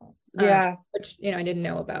readings. Yeah. Which, I didn't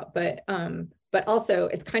know about, but also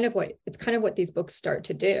it's kind of what these books start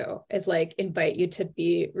to do is like invite you to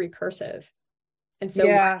be recursive. And so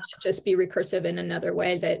why not just be recursive in another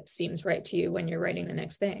way that seems right to you when you're writing the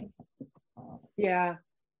next thing? Yeah.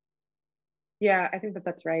 Yeah, I think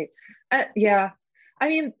that's right. Yeah. I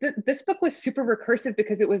mean, this book was super recursive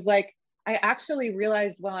because it was like, I actually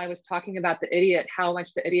realized while I was talking about The Idiot, how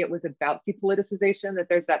much The Idiot was about depoliticization, that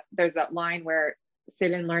there's that line where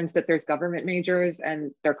Selin learns that there's government majors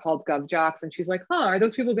and they're called gov jocks. And she's like, are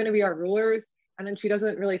those people going to be our rulers? And then she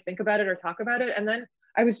doesn't really think about it or talk about it. And then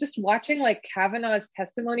I was just watching like Kavanaugh's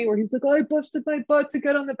testimony where he's like, I busted my butt to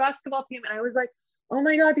get on the basketball team. And I was like, oh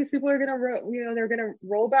my God, these people are going to, they're going to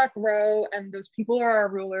roll back Roe, and those people are our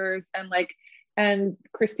rulers. And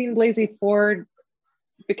Christine Blasey Ford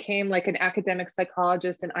became like an academic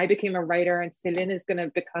psychologist, and I became a writer, and Selin is going to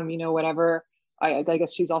become, whatever. I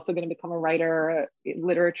guess she's also going to become a writer, a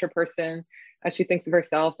literature person, as she thinks of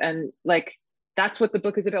herself. And like, that's what the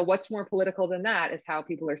book is about. What's more political than that is how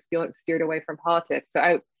people are steered away from politics.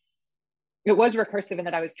 So it was recursive in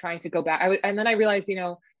that I was trying to go back. And then I realized,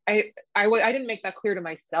 I didn't make that clear to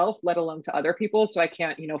myself, let alone to other people. So I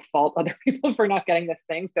can't, fault other people for not getting this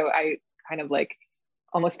thing. So I kind of like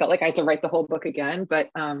almost felt like I had to write the whole book again. But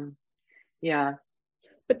yeah.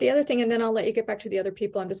 But the other thing, and then I'll let you get back to the other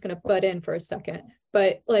people. I'm just going to butt in for a second.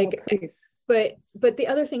 But like, but the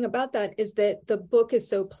other thing about that is that the book is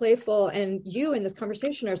so playful, and you in this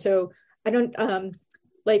conversation are so,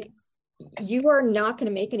 you are not going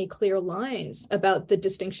to make any clear lines about the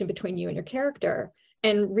distinction between you and your character.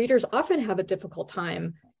 And readers often have a difficult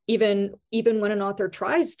time, even when an author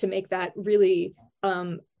tries to make that really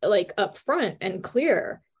like upfront and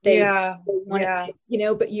clear. They want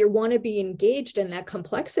to, but you want to be engaged in that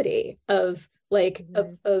complexity of like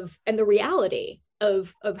of and the reality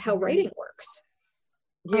of how writing works.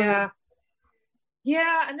 Yeah.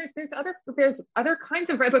 And there's other kinds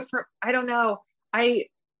of, but I don't know. I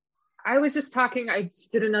was just talking, I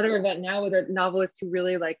just did another event now with a novelist who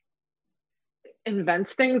really like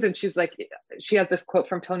invents things, and she's like, she has this quote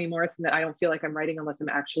from Toni Morrison that I don't feel like I'm writing unless I'm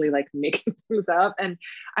actually like making things up. And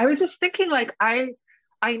I was just thinking like, I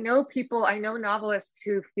know novelists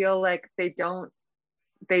who feel like they don't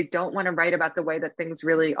want to write about the way that things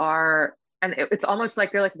really are. And it's almost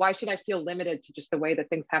like they're like, why should I feel limited to just the way that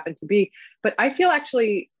things happen to be? But I feel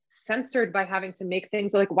actually censored by having to make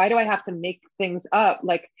things like, why do I have to make things up?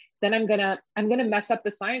 Like, then I'm gonna mess up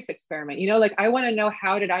the science experiment. Like I want to know,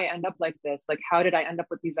 how did I end up like this? Like, how did I end up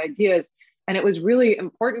with these ideas? And it was really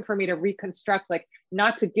important for me to reconstruct, like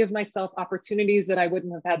not to give myself opportunities that I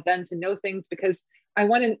wouldn't have had then to know things, because I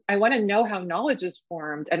want to know how knowledge is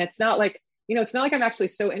formed. And it's not like, it's not like I'm actually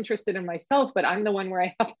so interested in myself, but I'm the one where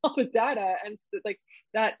I have all the data. And so like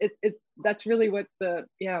that, that's really what the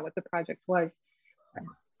project was.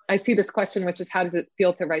 I see this question, which is, how does it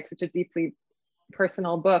feel to write such a deeply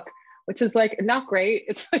personal book? Which is like, not great.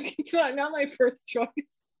 It's like, it's not my first choice.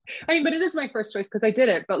 I mean, but it is my first choice because I did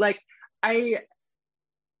it. But like, I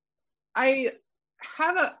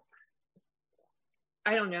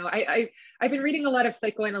don't know. I've been reading a lot of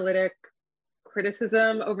psychoanalytic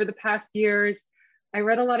criticism over the past years. I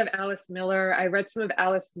read a lot of Alice Miller. I read some of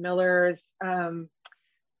Alice Miller's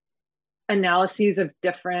analyses of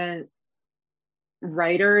different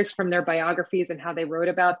writers from their biographies and how they wrote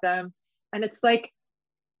about them. And it's like,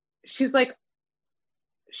 she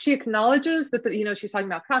acknowledges that, she's talking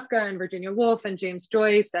about Kafka and Virginia Woolf and James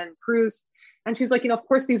Joyce and Proust. And she's like, of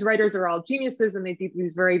course, these writers are all geniuses and they do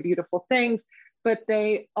these very beautiful things, but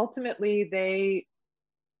they ultimately,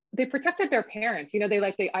 they protected their parents.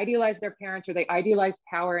 They idealized their parents, or they idealized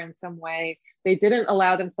power in some way. They didn't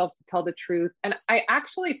allow themselves to tell the truth. And I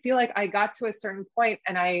actually feel like I got to a certain point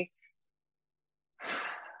and I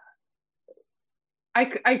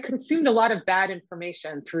consumed a lot of bad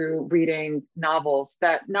information through reading novels,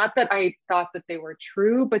 that not that I thought that they were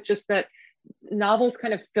true, but just that novels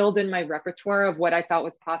kind of filled in my repertoire of what I thought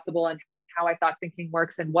was possible and how I thought thinking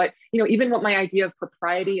works, and what, even what my idea of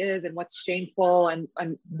propriety is, and what's shameful and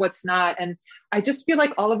what's not. And I just feel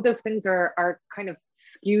like all of those things are kind of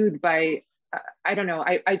skewed by, I don't know.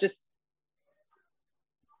 I just,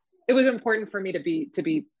 it was important for me to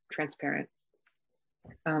be transparent.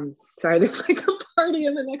 Sorry, there's like a party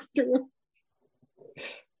in the next room.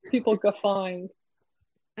 People guffawing.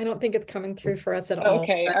 I don't think it's coming through for us at all.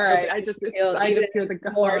 Okay, all right. I just hear the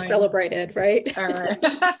guffawing. More celebrated, right? All right.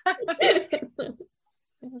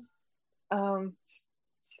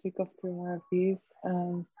 Should we go through more of these?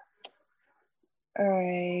 All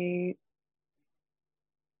right.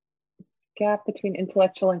 Gap between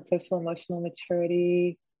intellectual and social emotional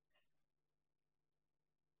maturity.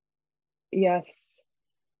 Yes.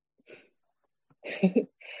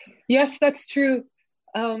 Yes, that's true.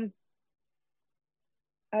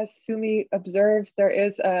 As Sumi observes, there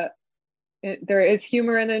is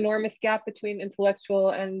humor in an enormous gap between intellectual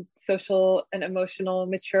and social and emotional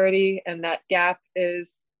maturity, and that gap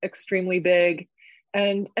is extremely big.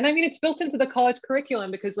 And I mean, it's built into the college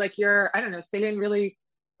curriculum because, like, I don't know, Celine really,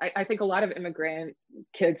 I think a lot of immigrant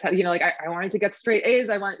kids have, like, I wanted to get straight A's.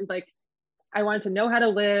 I wanted to know how to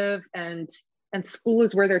live, and school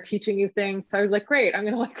is where they're teaching you things. So I was like, great, I'm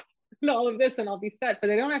gonna like know all of this and I'll be set. But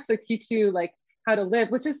they don't actually teach you like how to live,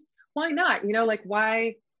 which is why not? Like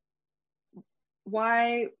why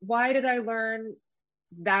did I learn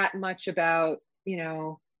that much about,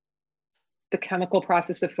 the chemical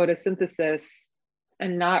process of photosynthesis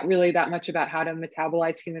and not really that much about how to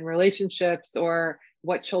metabolize human relationships or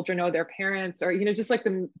what children owe their parents, or just like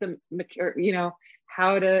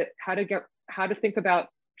how to think about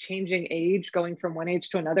changing age, going from one age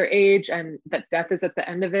to another age, and that death is at the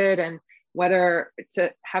end of it, and whether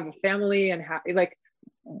to have a family, and how, like,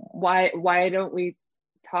 why don't we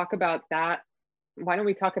talk about that? Why don't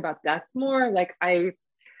we talk about death more? Like, I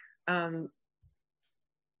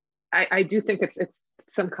do think it's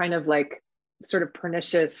some kind of like sort of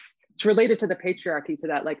pernicious, it's related to the patriarchy, to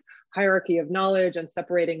that like hierarchy of knowledge and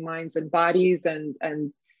separating minds and bodies, and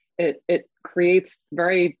it creates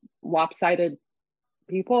very lopsided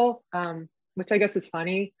people, which I guess is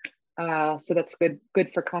funny. So that's good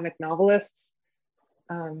for comic novelists.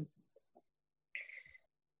 I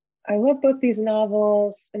love both these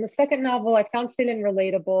novels. In the second novel, I found Celine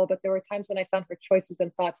relatable, but there were times when I found her choices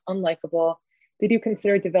and thoughts unlikable. Did you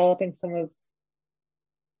consider developing some of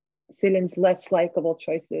Celine's less likable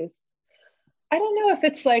choices? I don't know if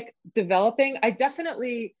it's like developing.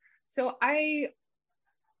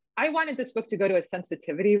 I wanted this book to go to a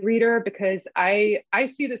sensitivity reader because I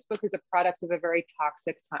see this book as a product of a very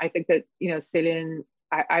toxic time. I think that, Celine,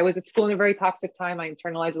 I was at school in a very toxic time. I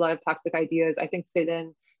internalized a lot of toxic ideas. I think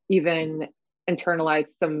Celine even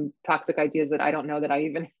internalized some toxic ideas that I don't know that I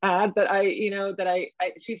even had,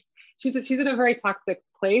 she's in a very toxic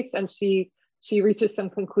place, and she reaches some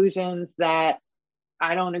conclusions that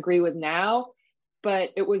I don't agree with now.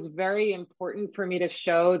 But it was very important for me to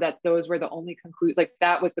show that those were the only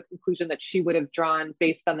that was the conclusion that she would have drawn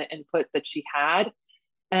based on the input that she had.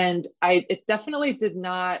 And it definitely it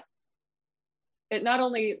not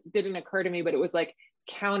only didn't occur to me, but it was like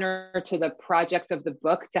counter to the project of the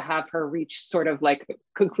book to have her reach sort of like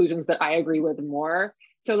conclusions that I agree with more.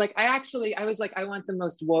 So like, I was like, I want the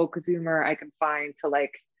most woke Zoomer I can find to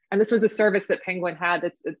like, and this was a service that Penguin had.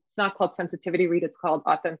 It's not called Sensitivity Read, it's called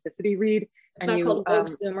Authenticity Read. It's not called Woke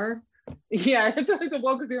Zoomer. Yeah, it's a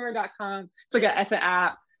wokezoomer.com. It's like it's an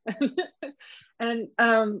app. and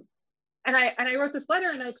I wrote this letter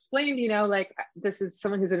and I explained, like, this is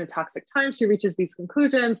someone who's in a toxic time. She reaches these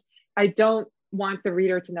conclusions. I don't want the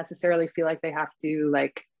reader to necessarily feel like they have to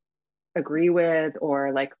like agree with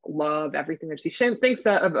or like love everything that she thinks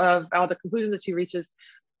of all the conclusions that she reaches.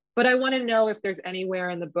 But I want to know if there's anywhere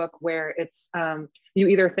in the book where it's you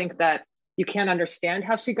either think that you can't understand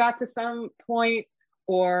how she got to some point,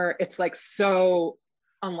 or it's like so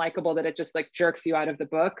unlikable that it just like jerks you out of the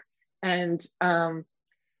book. And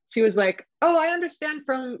she was like, oh, I understand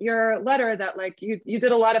from your letter that like you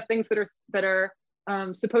did a lot of things that are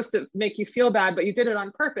supposed to make you feel bad, but you did it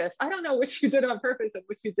on purpose. I don't know which you did on purpose and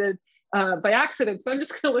which you did by accident. So I'm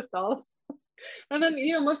just going to list all of them. And then,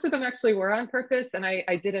 most of them actually were on purpose, and I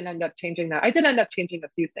didn't end up changing that. I did end up changing a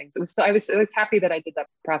few things. I was happy that I did that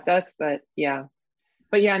process, but yeah,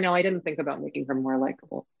 no, I didn't think about making her more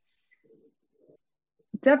likable.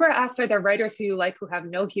 Deborah asked, are there writers who you like who have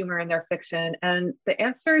no humor in their fiction? And the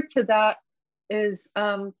answer to that is,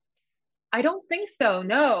 I don't think so.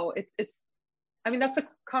 No, I mean, that's a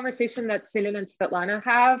conversation that Celine and Svetlana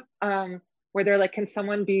have, where they're like, can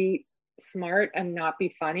someone be smart and not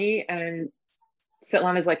be funny? And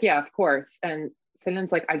Svetlana's like, yeah, of course. And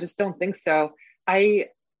Celine's like, I just don't think so. I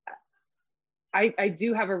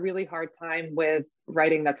do have a really hard time with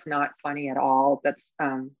writing that's not funny at all. That's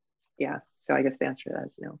yeah. So I guess the answer to that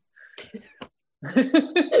is no.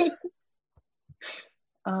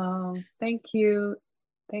 Thank you.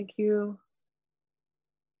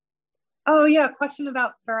 Oh yeah, question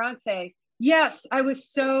about Ferrante. Yes, I was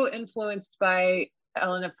so influenced by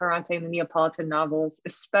Elena Ferrante and the Neapolitan novels,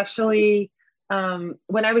 especially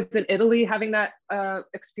when I was in Italy having that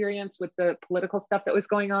experience with the political stuff that was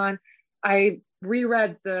going on. I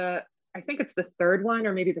reread the I think it's the third one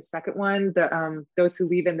or maybe the second one, the Those Who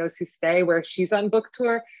Leave and Those Who Stay, where she's on book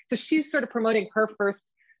tour. So she's sort of promoting her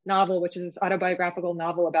first novel, which is this autobiographical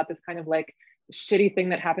novel about this kind of like shitty thing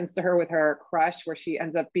that happens to her with her crush, where she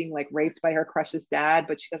ends up being like raped by her crush's dad,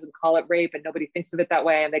 but she doesn't call it rape and nobody thinks of it that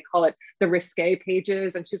way. And they call it the risque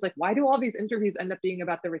pages. And she's like, why do all these interviews end up being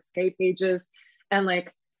about the risque pages? And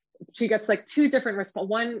like, she gets like two different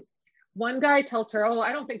responses. One guy tells her, oh,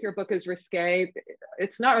 I don't think your book is risque.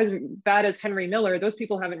 It's not as bad as Henry Miller. Those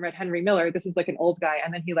people haven't read Henry Miller. This is like an old guy.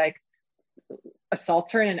 And then he like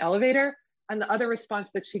assaults her in an elevator. And the other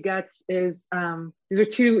response that she gets is, these are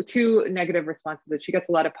two negative responses. That she gets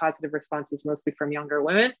a lot of positive responses, mostly from younger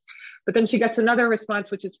women. But then she gets another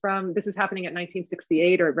response, which is from, this is happening at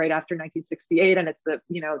 1968 or right after 1968. And it's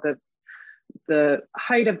the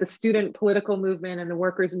height of the student political movement and the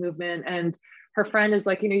workers movement. And her friend is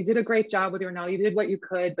like, you did a great job with your novel. You did what you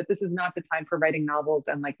could, but this is not the time for writing novels.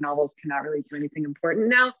 And like novels cannot really do anything important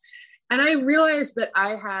now. And I realized that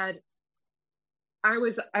I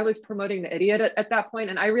was promoting The Idiot at that point.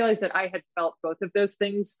 And I realized that I had felt both of those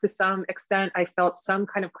things to some extent. I felt some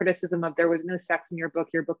kind of criticism of, there was no sex in your book.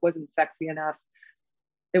 Your book wasn't sexy enough.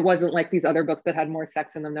 It wasn't like these other books that had more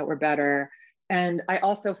sex in them that were better. And I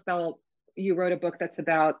also felt, you wrote a book that's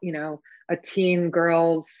about, a teen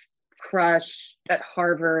girl's crush at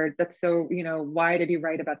Harvard. That's so, why did you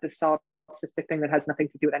write about this solipsistic thing that has nothing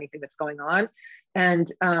to do with anything that's going on?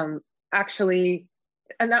 And actually,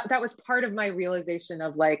 and that was part of my realization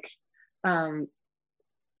of like, I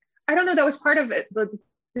don't know, that was part of it,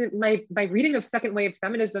 my reading of second wave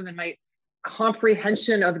feminism and my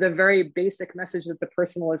comprehension of the very basic message that the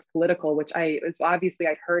personal is political, which obviously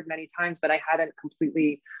I'd heard many times, but I hadn't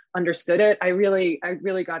completely understood it. I really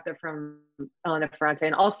got that from Elena Ferrante.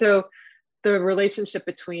 And also the relationship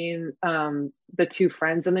between the two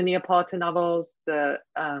friends in the Neapolitan novels, the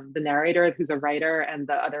narrator who's a writer and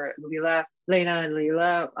the other Lena and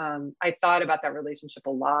Lila. I thought about that relationship a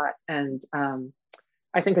lot. And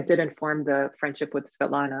I think it did inform the friendship with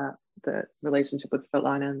Svetlana, the relationship with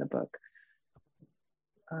Svetlana in the book.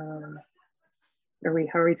 How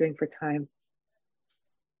are we doing for time?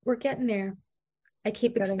 We're getting there. I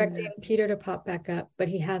keep expecting Peter to pop back up, but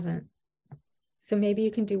he hasn't. So maybe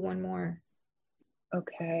you can do one more.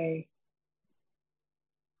 Okay.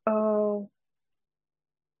 Oh,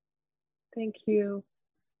 thank you.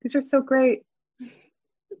 These are so great.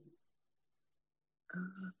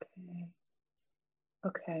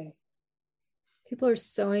 Okay. People are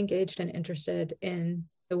so engaged and interested in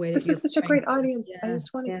the way that this is such a great audience. Yeah, I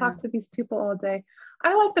just want to talk to these people all day.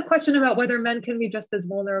 I like the question about whether men can be just as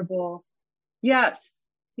vulnerable. Yes,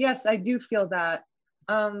 I do feel that.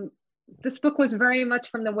 This book was very much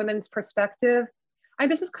from the women's perspective. And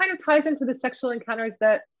this is kind of ties into the sexual encounters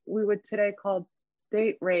that we would today call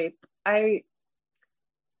date rape. Have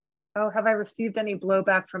I received any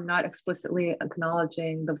blowback from not explicitly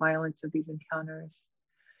acknowledging the violence of these encounters?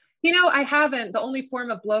 I haven't. The only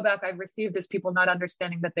form of blowback I've received is people not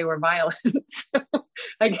understanding that they were violent. So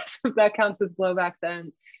I guess if that counts as blowback,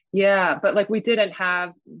 then yeah. But like we didn't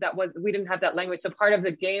have that language. So part of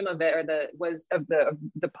the game of it, or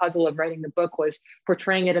the puzzle of writing the book, was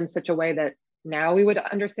portraying it in such a way that now we would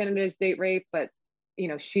understand it as date rape, but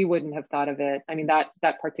she wouldn't have thought of it. I mean,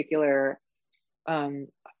 that particular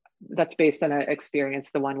that's based on an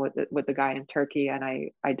experience, the one with the guy in Turkey, and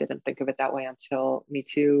I didn't think of it that way until Me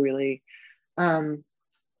Too, really.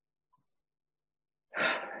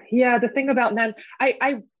 Yeah, the thing about men,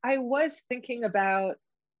 I was thinking about,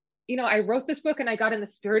 I wrote this book and I got in the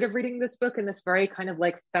spirit of reading this book in this very kind of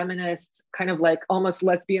like feminist, kind of like almost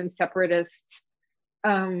lesbian separatist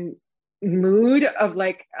mood of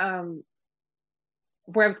like,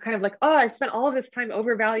 where I was kind of like, oh, I spent all of this time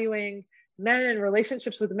overvaluing men and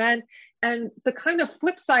relationships with men. And the kind of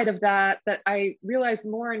flip side of that I realized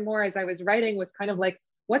more and more as I was writing was kind of like,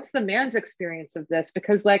 what's the man's experience of this?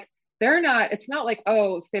 Because like, it's not like,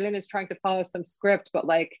 oh, Céline is trying to follow some script, but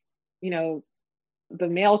like, the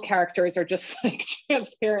male characters are just like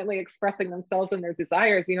transparently expressing themselves and their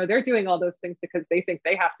desires. They're doing all those things because they think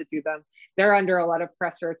they have to do them. They're under a lot of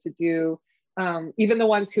pressure to do, even the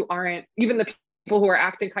ones who aren't, even the people who are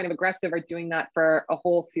acting kind of aggressive are doing that for a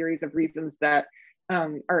whole series of reasons that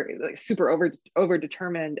are like super over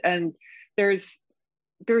determined. And there's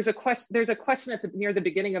a question near the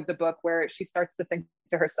beginning of the book where she starts to think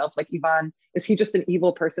to herself, like, Ivan, is he just an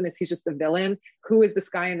evil person? Is he just a villain? Who is this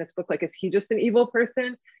guy in this book? Like, is he just an evil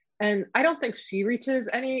person? And I don't think she reaches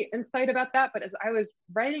any insight about that. But as I was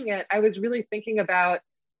writing it, I was really thinking about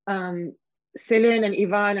Céline and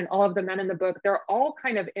Ivan and all of the men in the book. They're all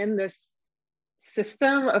kind of in this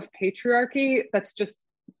system of patriarchy that's just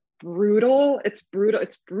brutal. It's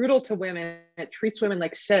brutal to women. It treats women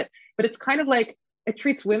like shit, but it's kind of like, it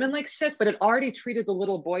treats women like shit, but it already treated the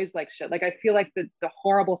little boys like shit. Like, I feel like the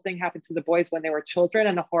horrible thing happened to the boys when they were children,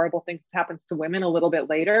 and the horrible thing happens to women a little bit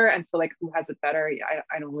later. And so, like, who has it better?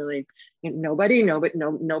 I don't really,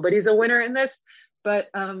 nobody's a winner in this. But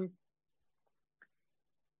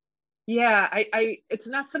yeah, I it's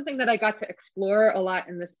not something that I got to explore a lot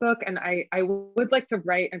in this book, and I would like to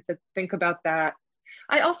write and to think about that.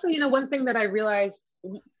 I also, one thing that I realized,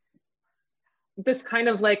 this kind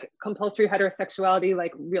of like compulsory heterosexuality,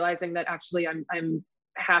 like realizing that actually I'm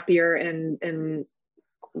happier in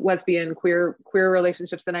lesbian queer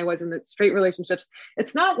relationships than I was in the straight relationships.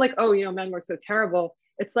 It's not like, oh, men were so terrible.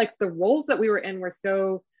 It's like the roles that we were in were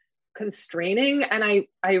so constraining. And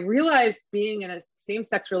I realized, being in a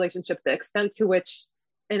same-sex relationship, the extent to which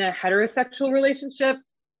in a heterosexual relationship,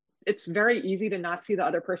 it's very easy to not see the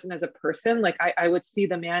other person as a person. Like, I would see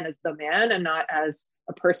the man as the man and not as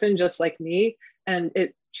a person just like me. And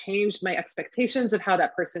it changed my expectations of how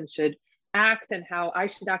that person should act and how I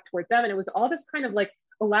should act toward them. And it was all this kind of like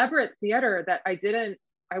elaborate theater that I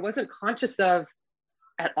wasn't conscious of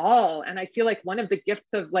at all. And I feel like one of the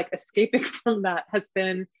gifts of like escaping from that has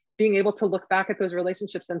been being able to look back at those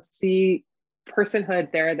relationships and see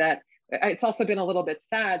personhood there. That it's also been a little bit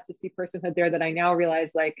sad to see personhood there that I now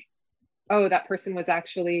realize, like, oh, that person was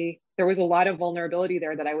actually, there was a lot of vulnerability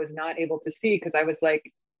there that I was not able to see, because I was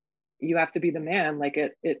like, you have to be the man, like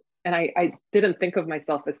it. And I didn't think of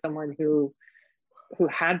myself as someone who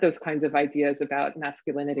had those kinds of ideas about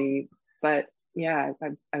masculinity, but yeah,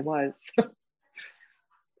 I was.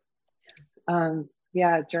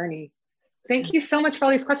 Yeah, journey. Thank you so much for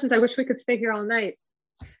all these questions. I wish we could stay here all night.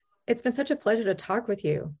 It's been such a pleasure to talk with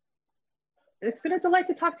you. It's been a delight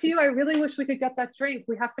to talk to you. I really wish we could get that drink.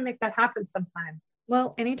 We have to make that happen sometime.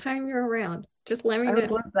 Well, anytime you're around, just let me know. I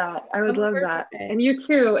would love that. I would love that. And you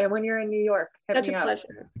too. And when you're in New York, such a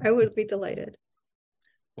pleasure. I would be delighted.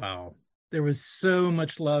 Wow. There was so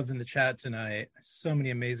much love in the chat tonight. So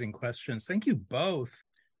many amazing questions. Thank you both.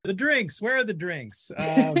 The drinks. Where are the drinks?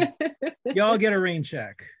 Y'all get a rain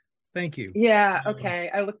check. Thank you. Yeah.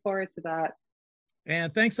 Okay. I look forward to that.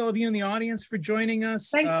 And thanks all of you in the audience for joining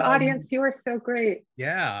us. Thanks, audience. You are so great.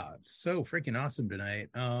 Yeah. So freaking awesome tonight.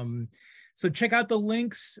 So check out the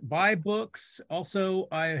links, buy books. Also,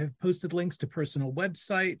 I have posted links to personal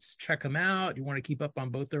websites. Check them out. You want to keep up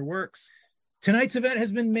on both their works. Tonight's event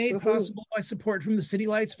has been made possible by support from the City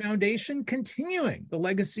Lights Foundation, continuing the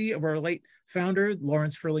legacy of our late founder,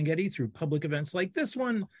 Lawrence Ferlinghetti, through public events like this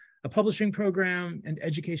one, a publishing program, and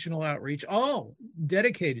educational outreach, all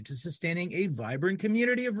dedicated to sustaining a vibrant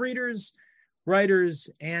community of readers, writers,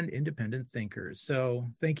 and independent thinkers.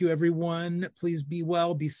 So thank you, everyone. Please be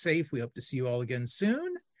well, be safe. We hope to see you all again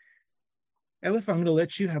soon. Elif, I'm going to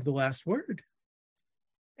let you have the last word.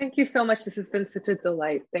 Thank you so much. This has been such a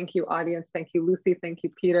delight. Thank you, audience. Thank you, Lucy. Thank you,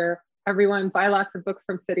 Peter. Everyone, buy lots of books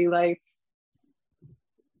from City Lights.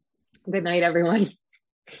 Good night, everyone.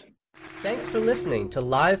 Thanks for listening to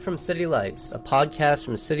Live from City Lights, a podcast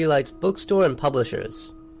from City Lights Bookstore and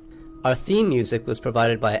Publishers. Our theme music was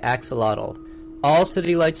provided by Axolotl. All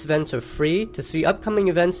City Lights events are free. To see upcoming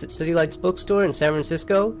events at City Lights Bookstore in San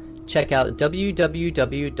Francisco, check out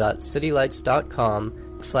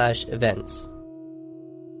www.citylights.com/events.